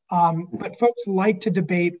 But folks like to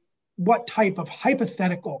debate what type of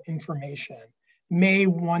hypothetical information may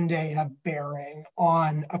one day have bearing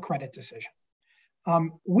on a credit decision.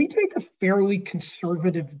 We take a fairly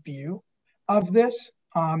conservative view of this,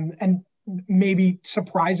 and maybe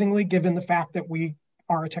surprisingly, given the fact that we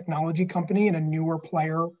are a technology company and a newer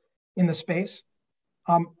player in the space.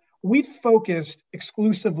 We've focused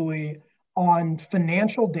exclusively on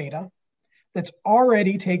financial data that's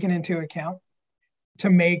already taken into account to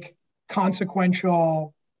make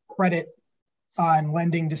consequential credit and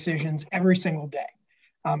lending decisions every single day.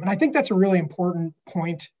 And I think that's a really important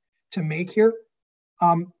point to make here.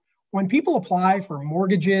 When people apply for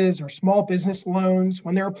mortgages or small business loans,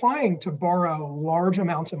 when they're applying to borrow large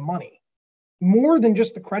amounts of money, more than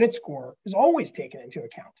just the credit score is always taken into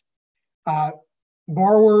account.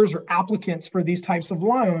 Borrowers or applicants for these types of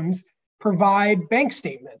loans provide bank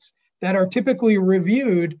statements that are typically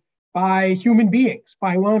reviewed by human beings,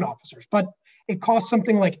 by loan officers. But it costs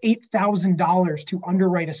something like $8,000 to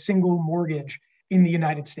underwrite a single mortgage in the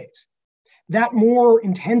United States. That more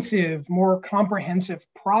intensive, more comprehensive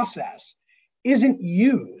process isn't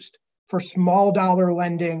used for small dollar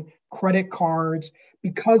lending, credit cards,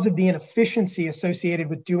 because of the inefficiency associated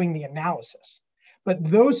with doing the analysis. But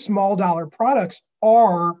those small dollar products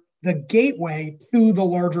are the gateway to the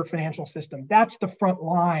larger financial system. That's the front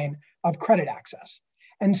line of credit access.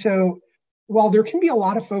 And so while there can be a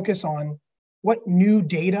lot of focus on what new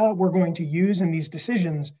data we're going to use in these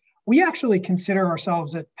decisions, we actually consider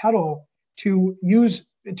ourselves at Petal to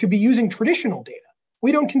be using traditional data.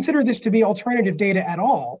 We don't consider this to be alternative data at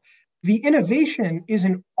all. The innovation is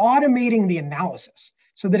in automating the analysis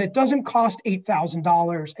so that it doesn't cost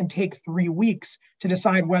 $8,000 and take 3 weeks to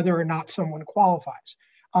decide whether or not someone qualifies.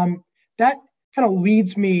 That kind of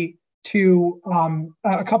leads me to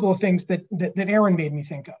a couple of things that Aaron made me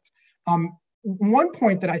think of. One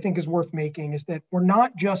point that I think is worth making is that we're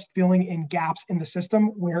not just filling in gaps in the system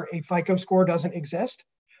where a FICO score doesn't exist.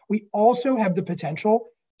 We also have the potential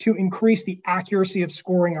to increase the accuracy of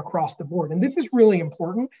scoring across the board. And this is really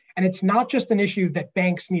important. And it's not just an issue that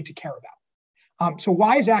banks need to care about. So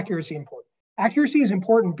why is accuracy important? Accuracy is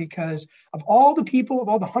important because of all the people, of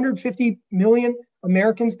all the 150 million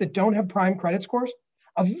Americans that don't have prime credit scores,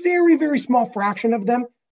 a very, very small fraction of them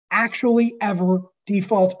actually ever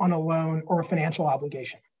default on a loan or a financial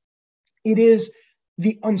obligation. It is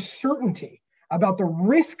the uncertainty about the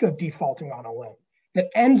risk of defaulting on a loan that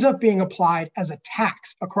ends up being applied as a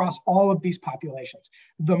tax across all of these populations.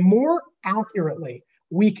 The more accurately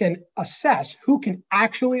we can assess who can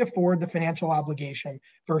actually afford the financial obligation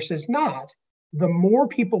versus not, the more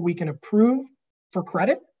people we can approve for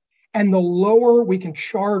credit and the lower we can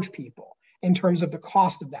charge people in terms of the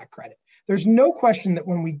cost of that credit. There's no question that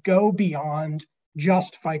when we go beyond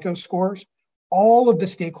just FICO scores, all of the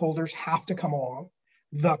stakeholders have to come along: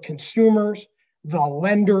 the consumers, the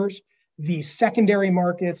lenders, the secondary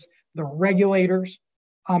markets, the regulators.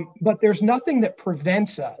 But there's nothing that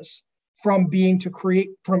prevents us from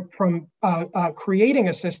creating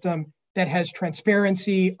a system that has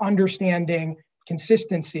transparency, understanding,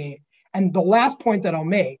 consistency. And the last point that I'll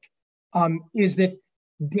make is that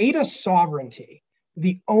data sovereignty,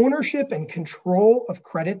 the ownership and control of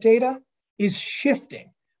credit data, is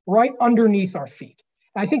shifting right underneath our feet.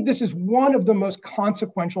 And I think this is one of the most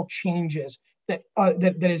consequential changes that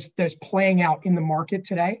is playing out in the market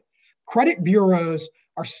today. Credit bureaus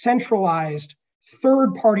are centralized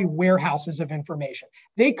third-party warehouses of information.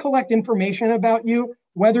 They collect information about you,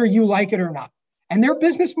 whether you like it or not. And their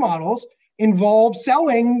business models involve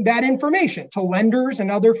selling that information to lenders and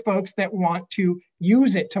other folks that want to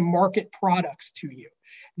use it to market products to you.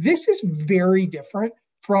 This is very different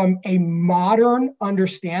from a modern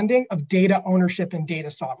understanding of data ownership and data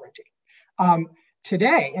sovereignty.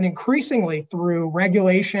 Today, and increasingly through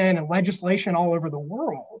regulation and legislation all over the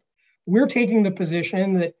world, we're taking the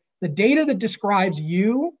position that the data that describes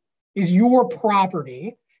you is your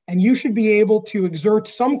property, and you should be able to exert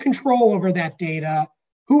some control over that data,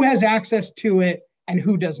 who has access to it and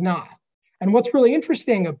who does not. And what's really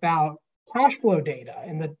interesting about cash flow data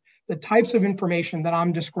and the types of information that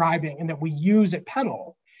I'm describing and that we use at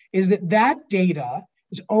Petal is that that data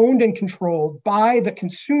is owned and controlled by the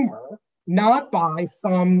consumer, not by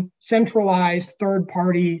some centralized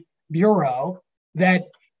third-party bureau that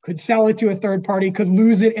could sell it to a third party, could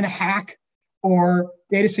lose it in a hack or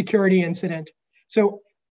data security incident. So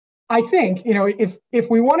I think, if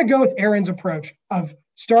we want to go with Aaron's approach of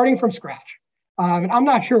starting from scratch, and I'm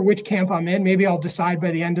not sure which camp I'm in, maybe I'll decide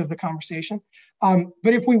by the end of the conversation.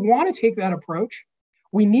 But if we want to take that approach,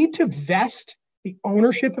 we need to vest the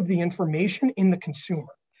ownership of the information in the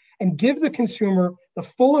consumer and give the consumer the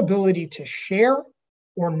full ability to share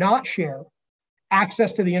or not share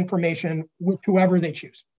access to the information with whoever they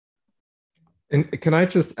choose. And can I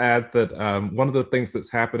just add that one of the things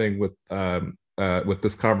that's happening with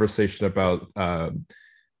this conversation about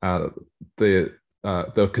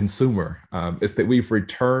the consumer is that we've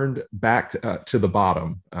returned back to the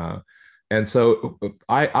bottom. And so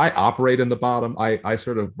I operate in the bottom. I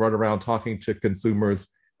sort of run around talking to consumers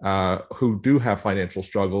who do have financial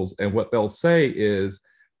struggles. And what they'll say is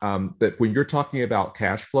that when you're talking about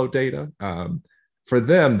cash flow data, for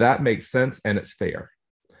them, that makes sense and it's fair.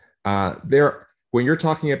 When you're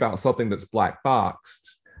talking about something that's black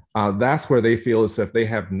boxed, that's where they feel as if they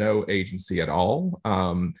have no agency at all.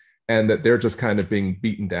 And that they're just kind of being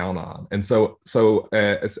beaten down on. And so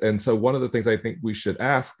one of the things I think we should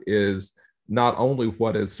ask is not only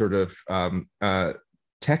what is sort of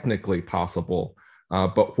technically possible,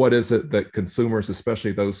 but what is it that consumers,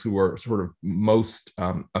 especially those who are sort of most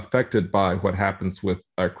affected by what happens with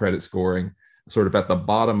credit scoring, sort of at the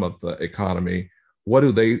bottom of the economy, what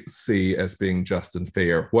do they see as being just and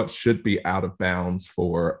fair? What should be out of bounds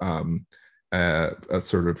for a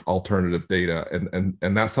sort of alternative data? And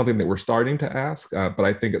that's something that we're starting to ask, but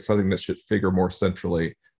I think it's something that should figure more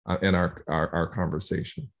centrally in our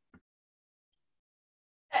conversation.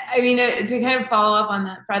 I mean, to kind of follow up on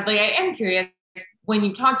that, Fred, I am curious, when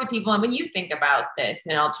you talk to people and when you think about this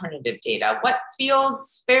and alternative data, what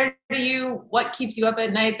feels fair to you? What keeps you up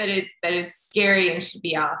at night that is scary and should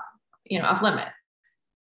be off limits?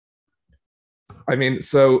 I mean,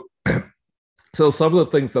 so some of the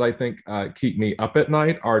things that I think keep me up at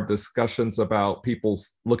night are discussions about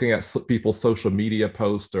looking at people's social media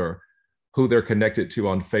posts or who they're connected to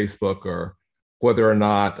on Facebook, or whether or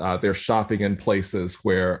not they're shopping in places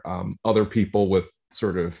where other people with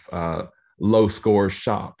sort of low scores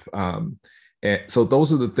shop. And so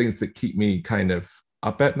those are the things that keep me kind of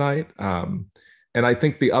up at night. And I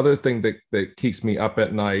think the other thing that keeps me up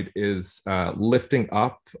at night is lifting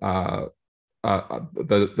up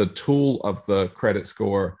the tool of the credit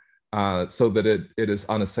score so that it is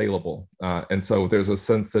unassailable. And so there's a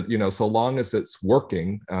sense that, so long as it's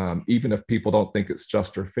working, even if people don't think it's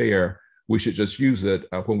just or fair, we should just use it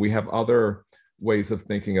when we have other ways of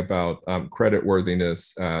thinking about credit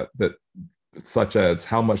worthiness that such as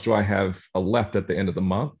how much do I have left at the end of the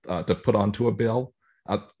month to put onto a bill.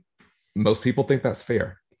 Most people think that's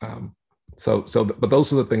fair. But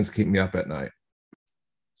those are the things that keep me up at night.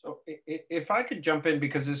 So if I could jump in,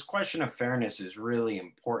 because this question of fairness is really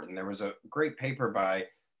important. There was a great paper by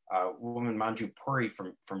a woman, Manju Puri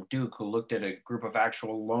from Duke, who looked at a group of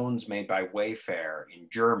actual loans made by Wayfair in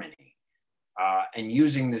Germany, and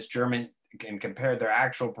using this German and compared their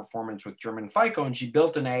actual performance with German FICO. And she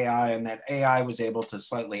built an AI, and that AI was able to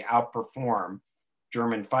slightly outperform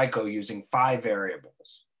German FICO using 5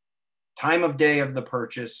 variables: time of day of the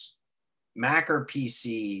purchase, Mac or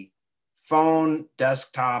PC, phone,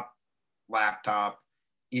 desktop, laptop,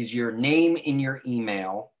 is your name in your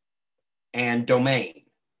email, and domain,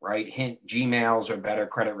 right? Hint, Gmails are better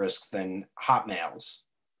credit risks than Hotmails,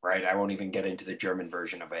 right? I won't even get into the German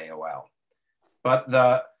version of AOL. But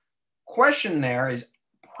the question there is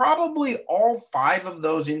probably all 5 of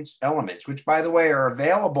those elements, which by the way are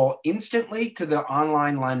available instantly to the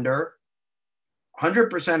online lender,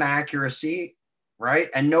 100% accuracy, right?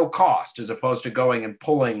 And no cost, as opposed to going and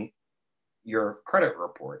pulling your credit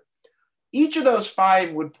report. Each of those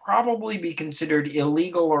 5 would probably be considered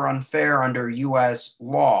illegal or unfair under US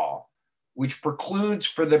law, which precludes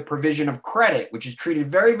for the provision of credit, which is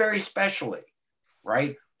treated very, very specially,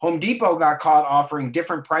 right? Home Depot got caught offering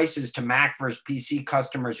different prices to Mac versus PC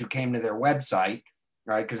customers who came to their website,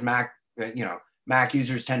 right? Because Mac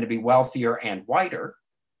users tend to be wealthier and whiter.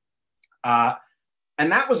 And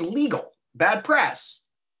that was legal. Bad press,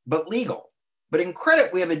 but legal. But in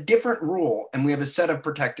credit, we have a different rule, and we have a set of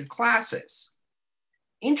protected classes.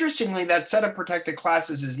 Interestingly, that set of protected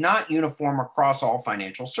classes is not uniform across all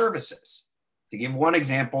financial services. To give one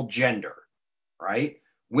example, gender, right?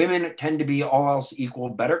 Women tend to be, all else equal,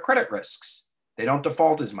 better credit risks. They don't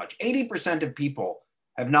default as much. 80% of people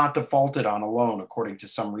have not defaulted on a loan, according to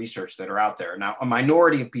some research that are out there. Now, a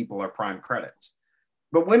minority of people are prime credits.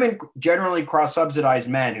 But women generally cross-subsidize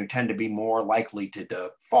men who tend to be more likely to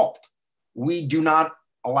default. We do not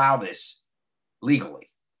allow this legally,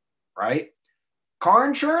 right? Car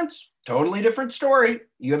insurance, totally different story.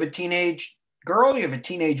 You have a teenage girl, you have a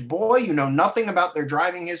teenage boy, you know nothing about their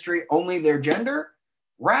driving history, only their gender.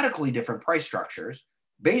 Radically different price structures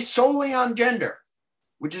based solely on gender,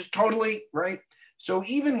 which is totally right. So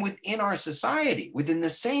even within our society, within the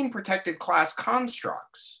same protected class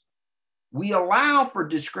constructs, we allow for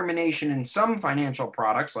discrimination in some financial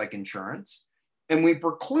products like insurance, and we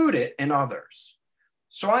preclude it in others.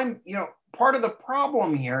 So part of the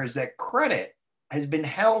problem here is that credit has been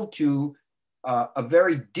held to a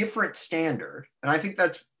very different standard. And I think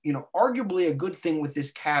that's, arguably a good thing with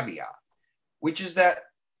this caveat, which is that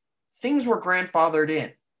things were grandfathered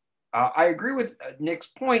in. I agree with Nick's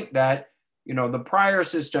point that, the prior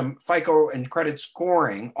system, FICO and credit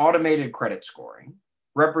scoring, automated credit scoring,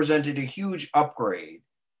 represented a huge upgrade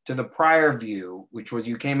to the prior view, which was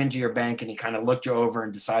you came into your bank and he kind of looked you over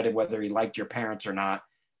and decided whether he liked your parents or not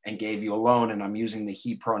and gave you a loan. And I'm using the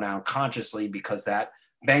he pronoun consciously because that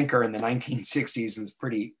banker in the 1960s was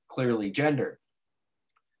pretty clearly gendered.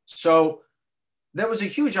 So that was a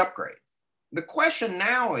huge upgrade. The question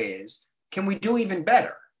now is, can we do even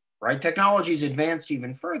better, right? Technology's advanced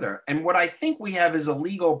even further. And what I think we have is a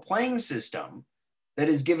legal playing system that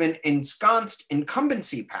is given ensconced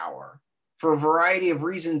incumbency power for a variety of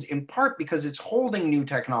reasons, in part because it's holding new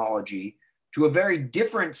technology to a very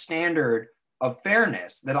different standard of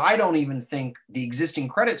fairness that I don't even think the existing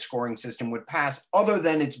credit scoring system would pass, other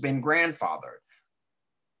than it's been grandfathered.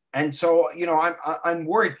 And so, I'm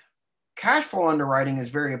worried. Cash flow underwriting is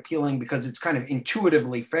very appealing because it's kind of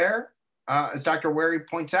intuitively fair, as Dr. Wary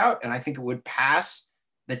points out, and I think it would pass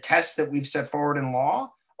the tests that we've set forward in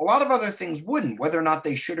law. A lot of other things wouldn't. Whether or not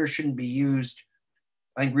they should or shouldn't be used,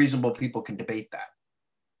 I think reasonable people can debate that.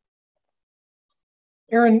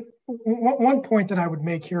 Aaron, one point that I would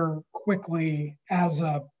make here quickly as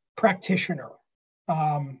a practitioner,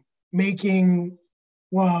 making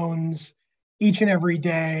loans each and every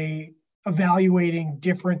day, evaluating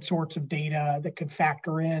different sorts of data that could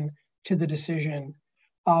factor in to the decision.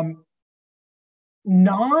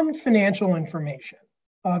 Non-financial information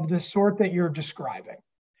of the sort that you're describing,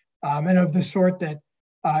 and of the sort that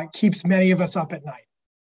keeps many of us up at night.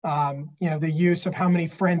 The use of how many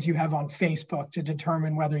friends you have on Facebook to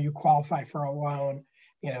determine whether you qualify for a loan,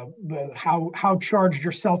 how charged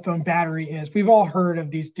your cell phone battery is. We've all heard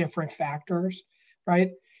of these different factors,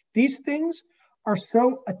 right? These things are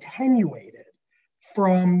so attenuated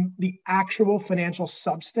from the actual financial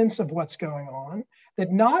substance of what's going on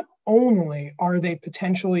that not only are they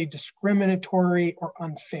potentially discriminatory or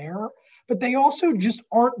unfair, but they also just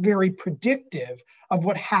aren't very predictive of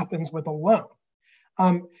what happens with a loan.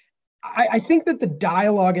 I think that the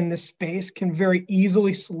dialogue in this space can very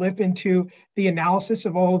easily slip into the analysis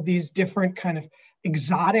of all of these different kind of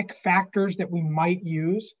exotic factors that we might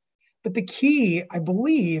use. But the key, I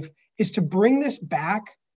believe, is to bring this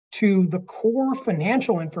back to the core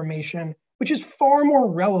financial information, which is far more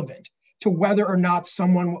relevant to whether or not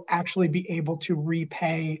someone will actually be able to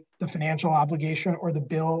repay the financial obligation or the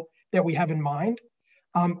bill that we have in mind.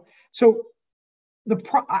 So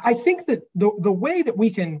I think that the way that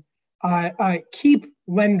we can keep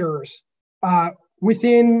lenders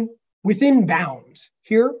within bounds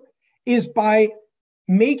here is by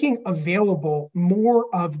making available more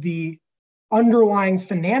of the underlying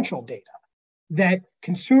financial data that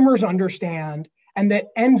consumers understand and that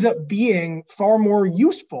ends up being far more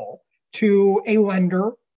useful to a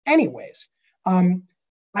lender anyways.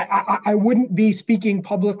 I wouldn't be speaking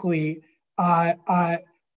publicly. It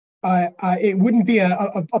wouldn't be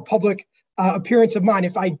a public appearance of mine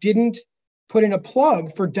if I didn't put in a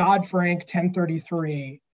plug for Dodd-Frank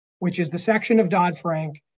 1033, which is the section of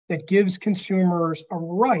Dodd-Frank that gives consumers a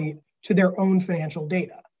right to their own financial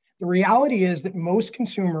data. The reality is that most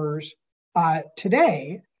consumers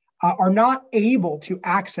today are not able to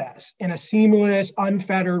access in a seamless,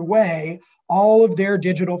 unfettered way all of their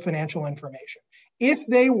digital financial information. If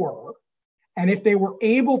they were, and if they were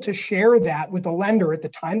able to share that with a lender at the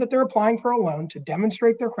time that they're applying for a loan to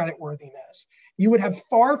demonstrate their creditworthiness, you would have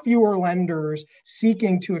far fewer lenders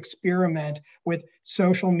seeking to experiment with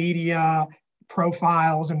social media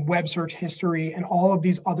profiles and web search history and all of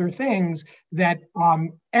these other things that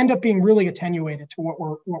end up being really attenuated to what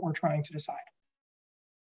we're trying to decide.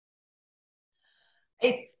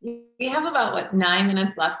 We have about 9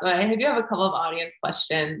 minutes left, so I do have a couple of audience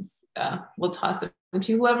questions. We'll toss them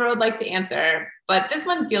to whoever would like to answer, but this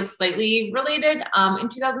one feels slightly related. In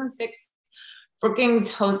 2006, Brookings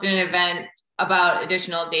hosted an event about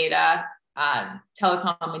additional data,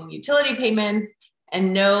 telecom and utility payments,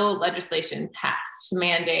 and no legislation passed to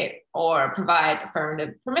mandate or provide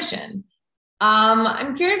affirmative permission.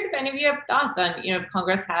 I'm curious if any of you have thoughts on, if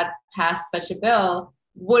Congress had passed such a bill,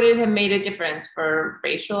 would it have made a difference for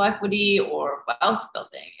racial equity or wealth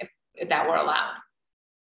building if that were allowed?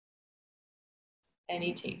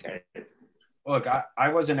 Any takers? Look, I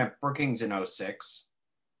wasn't at Brookings in 06,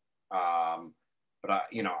 but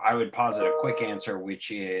I would posit a quick answer,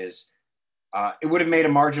 which is it would have made a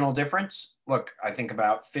marginal difference. Look, I think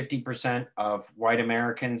about 50% of white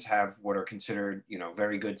Americans have what are considered,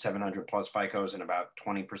 very good 700 plus FICOs, and about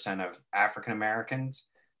 20% of African Americans.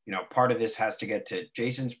 Part of this has to get to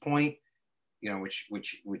Jason's point,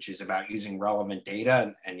 which is about using relevant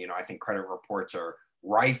data. And I think credit reports are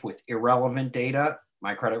rife with irrelevant data.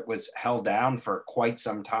 My credit was held down for quite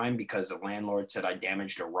some time because the landlord said I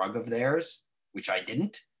damaged a rug of theirs, which I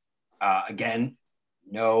didn't. Again,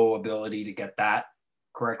 no ability to get that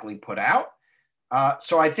correctly put out.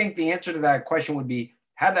 So I think the answer to that question would be,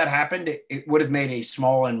 had that happened, it would have made a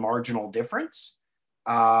small and marginal difference.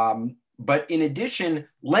 But in addition,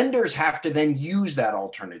 lenders have to then use that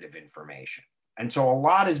alternative information. And so a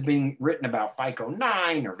lot is being written about FICO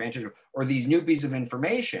 9 or Vantage or these new pieces of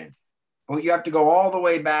information. But you have to go all the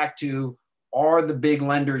way back to, are the big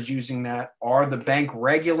lenders using that? Are the bank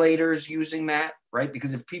regulators using that, right?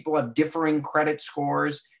 Because if people have differing credit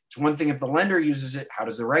scores, it's one thing if the lender uses it, how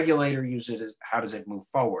does the regulator use it? How does it move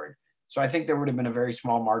forward? So I think there would have been a very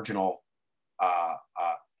small marginal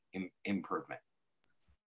improvement.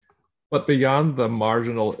 But beyond the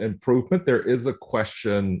marginal improvement, there is a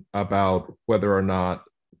question about whether or not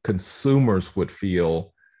consumers would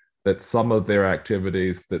feel that some of their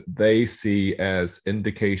activities that they see as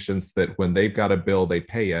indications that when they've got a bill, they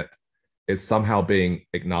pay it, is somehow being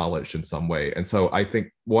acknowledged in some way. And so I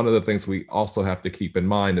think one of the things we also have to keep in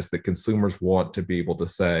mind is that consumers want to be able to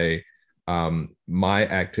say, my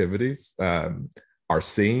activities are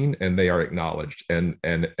seen and they are acknowledged. And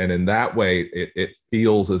in that way, it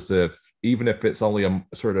feels as if, even if it's only a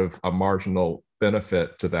sort of a marginal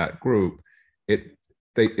benefit to that group, it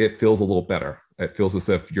feels a little better. It feels as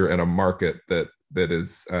if you're in a market that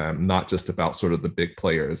is not just about sort of the big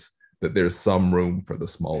players, that there's some room for the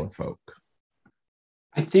smaller folk.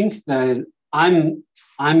 I think that I'm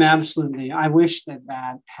absolutely, I wish that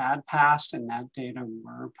had passed and that data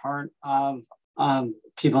were part of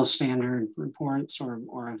people's standard reports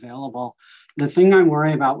or available. The thing I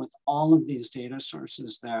worry about with all of these data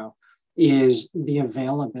sources, though, is the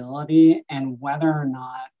availability and whether or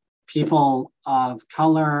not people of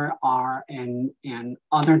color and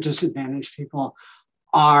other disadvantaged people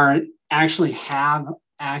actually have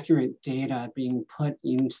accurate data being put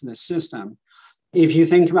into the system. If you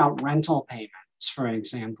think about rental payments, for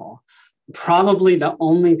example, probably the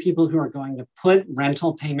only people who are going to put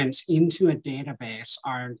rental payments into a database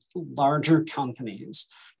are larger companies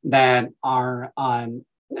that are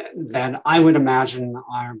that I would imagine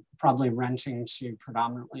are probably renting to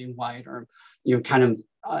predominantly white or predominantly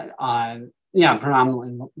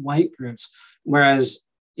white groups. Whereas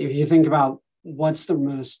if you think about what's the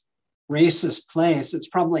most racist place, it's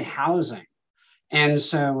probably housing. And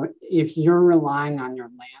so if you're relying on your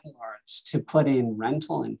landlords to put in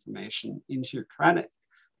rental information into your credit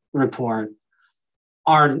report,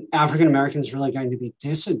 are African Americans really going to be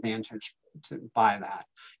disadvantaged by that?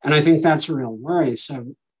 And I think that's a real worry.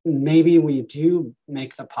 So maybe we do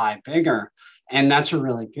make the pie bigger, and that's a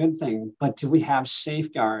really good thing. But do we have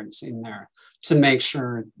safeguards in there to make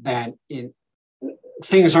sure that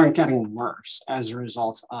things aren't getting worse as a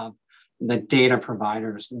result of the data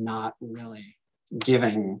providers not really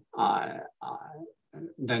giving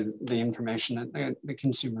the information that the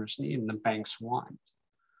consumers need and the banks want?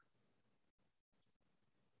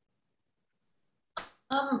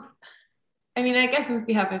 I mean, I guess since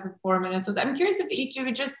we have like 4 minutes, I'm curious if each of you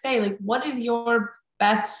would just say, like, what is your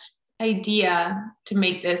best idea to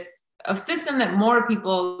make this a system that more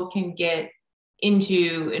people can get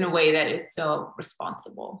into in a way that is still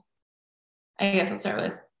responsible? I guess I'll start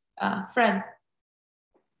with Fred.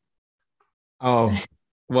 Oh,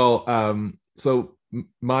 well, so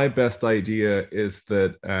my best idea is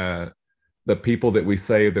that the people that we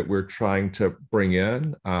say that we're trying to bring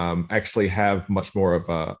in actually have much more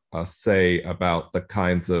of a say about the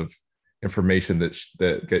kinds of information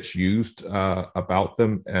that gets used about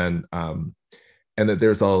them, and that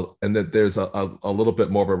there's a little bit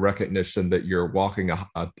more of a recognition that you're walking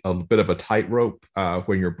a bit of a tightrope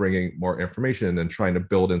when you're bringing more information and trying to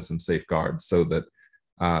build in some safeguards so that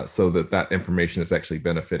that information is actually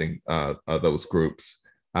benefiting those groups.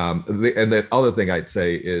 And the other thing I'd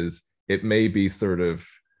say is it may be sort of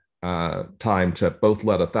time to both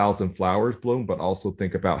let 1,000 flowers bloom, but also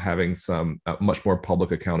think about having some much more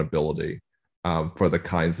public accountability for the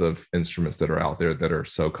kinds of instruments that are out there that are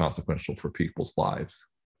so consequential for people's lives.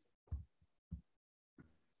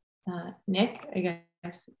 Nick, I guess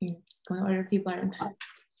just going to order people are.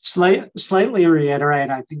 Slightly reiterate,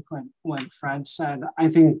 I think what Fred said. I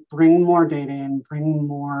think bring more data in, bring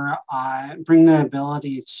the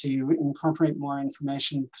ability to incorporate more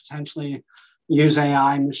information, potentially use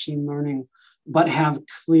AI, machine learning, but have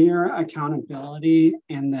clear accountability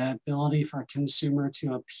and the ability for a consumer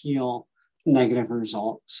to appeal negative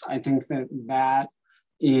results. I think that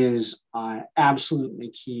is absolutely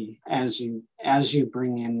key as you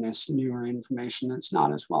bring in this newer information that's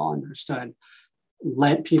not as well understood.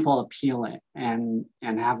 Let people appeal it and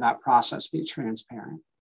have that process be transparent.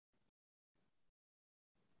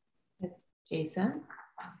 Jason?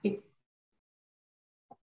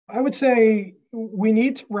 I would say we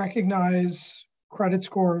need to recognize credit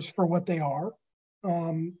scores for what they are,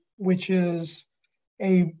 which is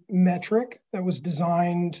a metric that was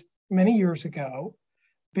designed many years ago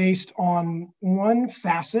based on one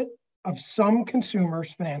facet of some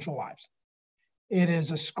consumers' financial lives. It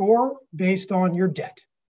is a score based on your debt.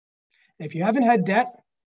 If you haven't had debt,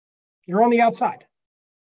 you're on the outside.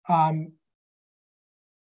 In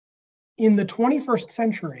the 21st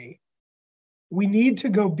century, we need to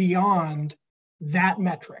go beyond that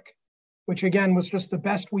metric, which again was just the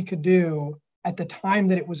best we could do at the time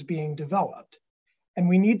that it was being developed. And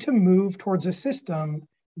we need to move towards a system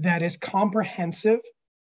that is comprehensive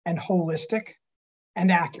and holistic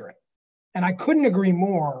and accurate. And I couldn't agree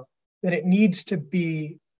more that it needs to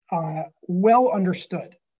be well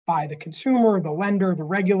understood by the consumer, the lender, the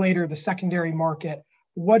regulator, the secondary market,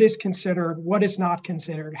 what is considered, what is not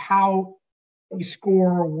considered, how a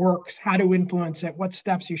score works, how to influence it, what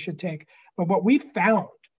steps you should take. But what we found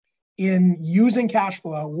in using cash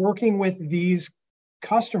flow, working with these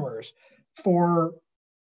customers for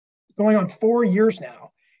going on 4 years now,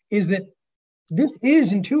 is that this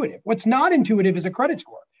is intuitive. What's not intuitive is a credit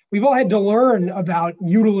score. We've all had to learn about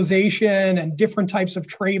utilization and different types of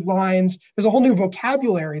trade lines. There's a whole new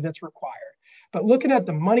vocabulary that's required. But looking at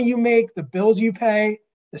the money you make, the bills you pay,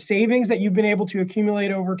 the savings that you've been able to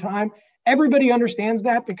accumulate over time, everybody understands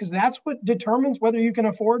that because that's what determines whether you can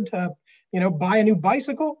afford to, buy a new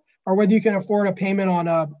bicycle or whether you can afford a payment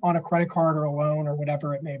on a credit card or a loan or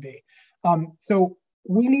whatever it may be. So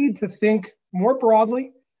we need to think more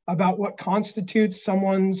broadly about what constitutes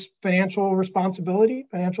someone's financial responsibility,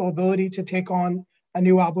 financial ability to take on a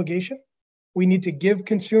new obligation. We need to give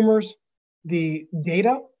consumers the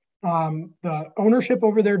data the ownership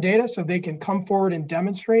over their data so they can come forward and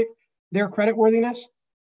demonstrate their creditworthiness.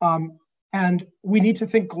 And we need to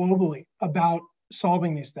think globally about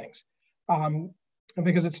solving these things.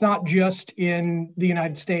 Because it's not just in the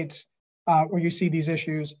United States where you see these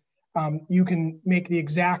issues. You can make the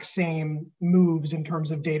exact same moves in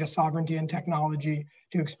terms of data sovereignty and technology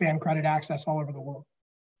to expand credit access all over the world.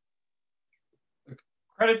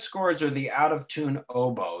 Credit scores are the out-of-tune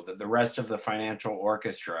oboe that the rest of the financial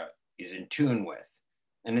orchestra is in tune with.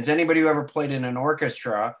 And as anybody who ever played in an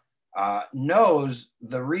orchestra knows,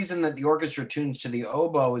 the reason that the orchestra tunes to the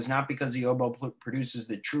oboe is not because the oboe produces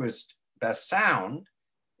the truest, best sound.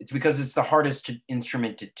 It's because it's the hardest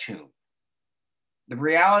instrument to tune. The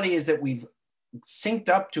reality is that we've synced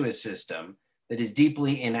up to a system that is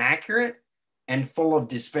deeply inaccurate and full of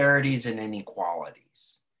disparities and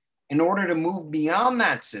inequalities. In order to move beyond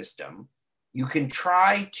that system, you can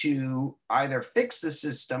try to either fix the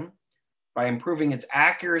system by improving its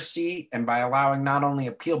accuracy and by allowing not only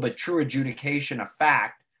appeal, but true adjudication of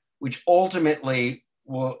fact, which ultimately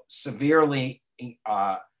will severely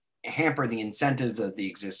hamper the incentives of the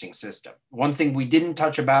existing system. One thing we didn't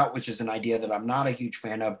touch about, which is an idea that I'm not a huge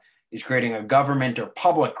fan of, is creating a government or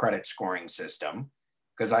public credit scoring system,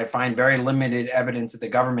 because I find very limited evidence that the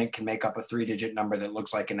government can make up a 3-digit number that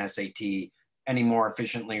looks like an SAT any more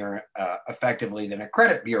efficiently or effectively than a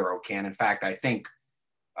credit bureau can. In fact, I think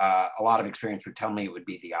a lot of experience would tell me it would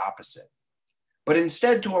be the opposite. But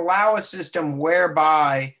instead, to allow a system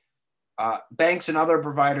whereby banks and other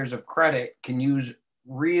providers of credit can use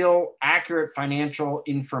real, accurate financial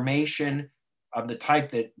information of the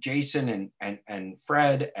type that Jason and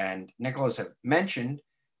Fred and Nicholas have mentioned,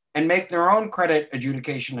 and make their own credit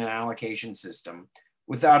adjudication and allocation system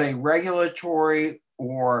without a regulatory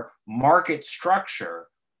or market structure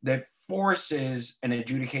that forces an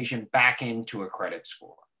adjudication back into a credit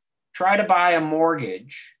score. Try to buy a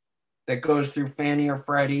mortgage that goes through Fannie or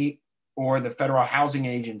Freddie or the Federal Housing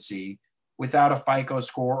Agency without a FICO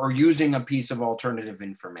score or using a piece of alternative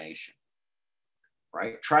information,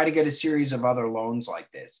 right? Try to get a series of other loans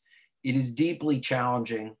like this. It is deeply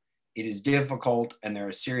challenging. It is difficult, and there are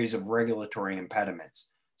a series of regulatory impediments.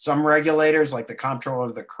 Some regulators, like the Comptroller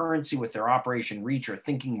of the Currency with their Operation Reach, are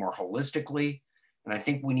thinking more holistically. And I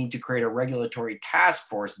think we need to create a regulatory task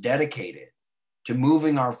force dedicated to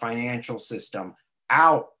moving our financial system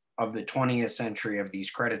out of the 20th century of these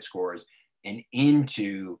credit scores and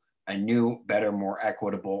into a new, better, more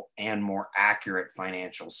equitable, and more accurate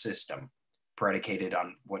financial system predicated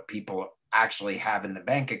on what people actually have in the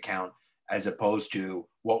bank account, as opposed to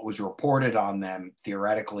what was reported on them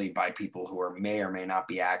theoretically by people who may or may not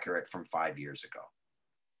be accurate from 5 years ago.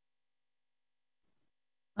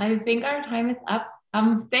 I think our time is up.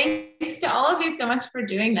 Thanks to all of you so much for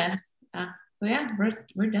doing this. So yeah,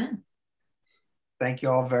 we're done. Thank you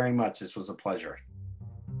all very much. This was a pleasure.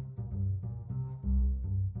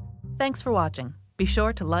 Thanks for watching. Be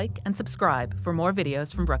sure to like and subscribe for more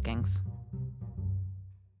videos from Brookings.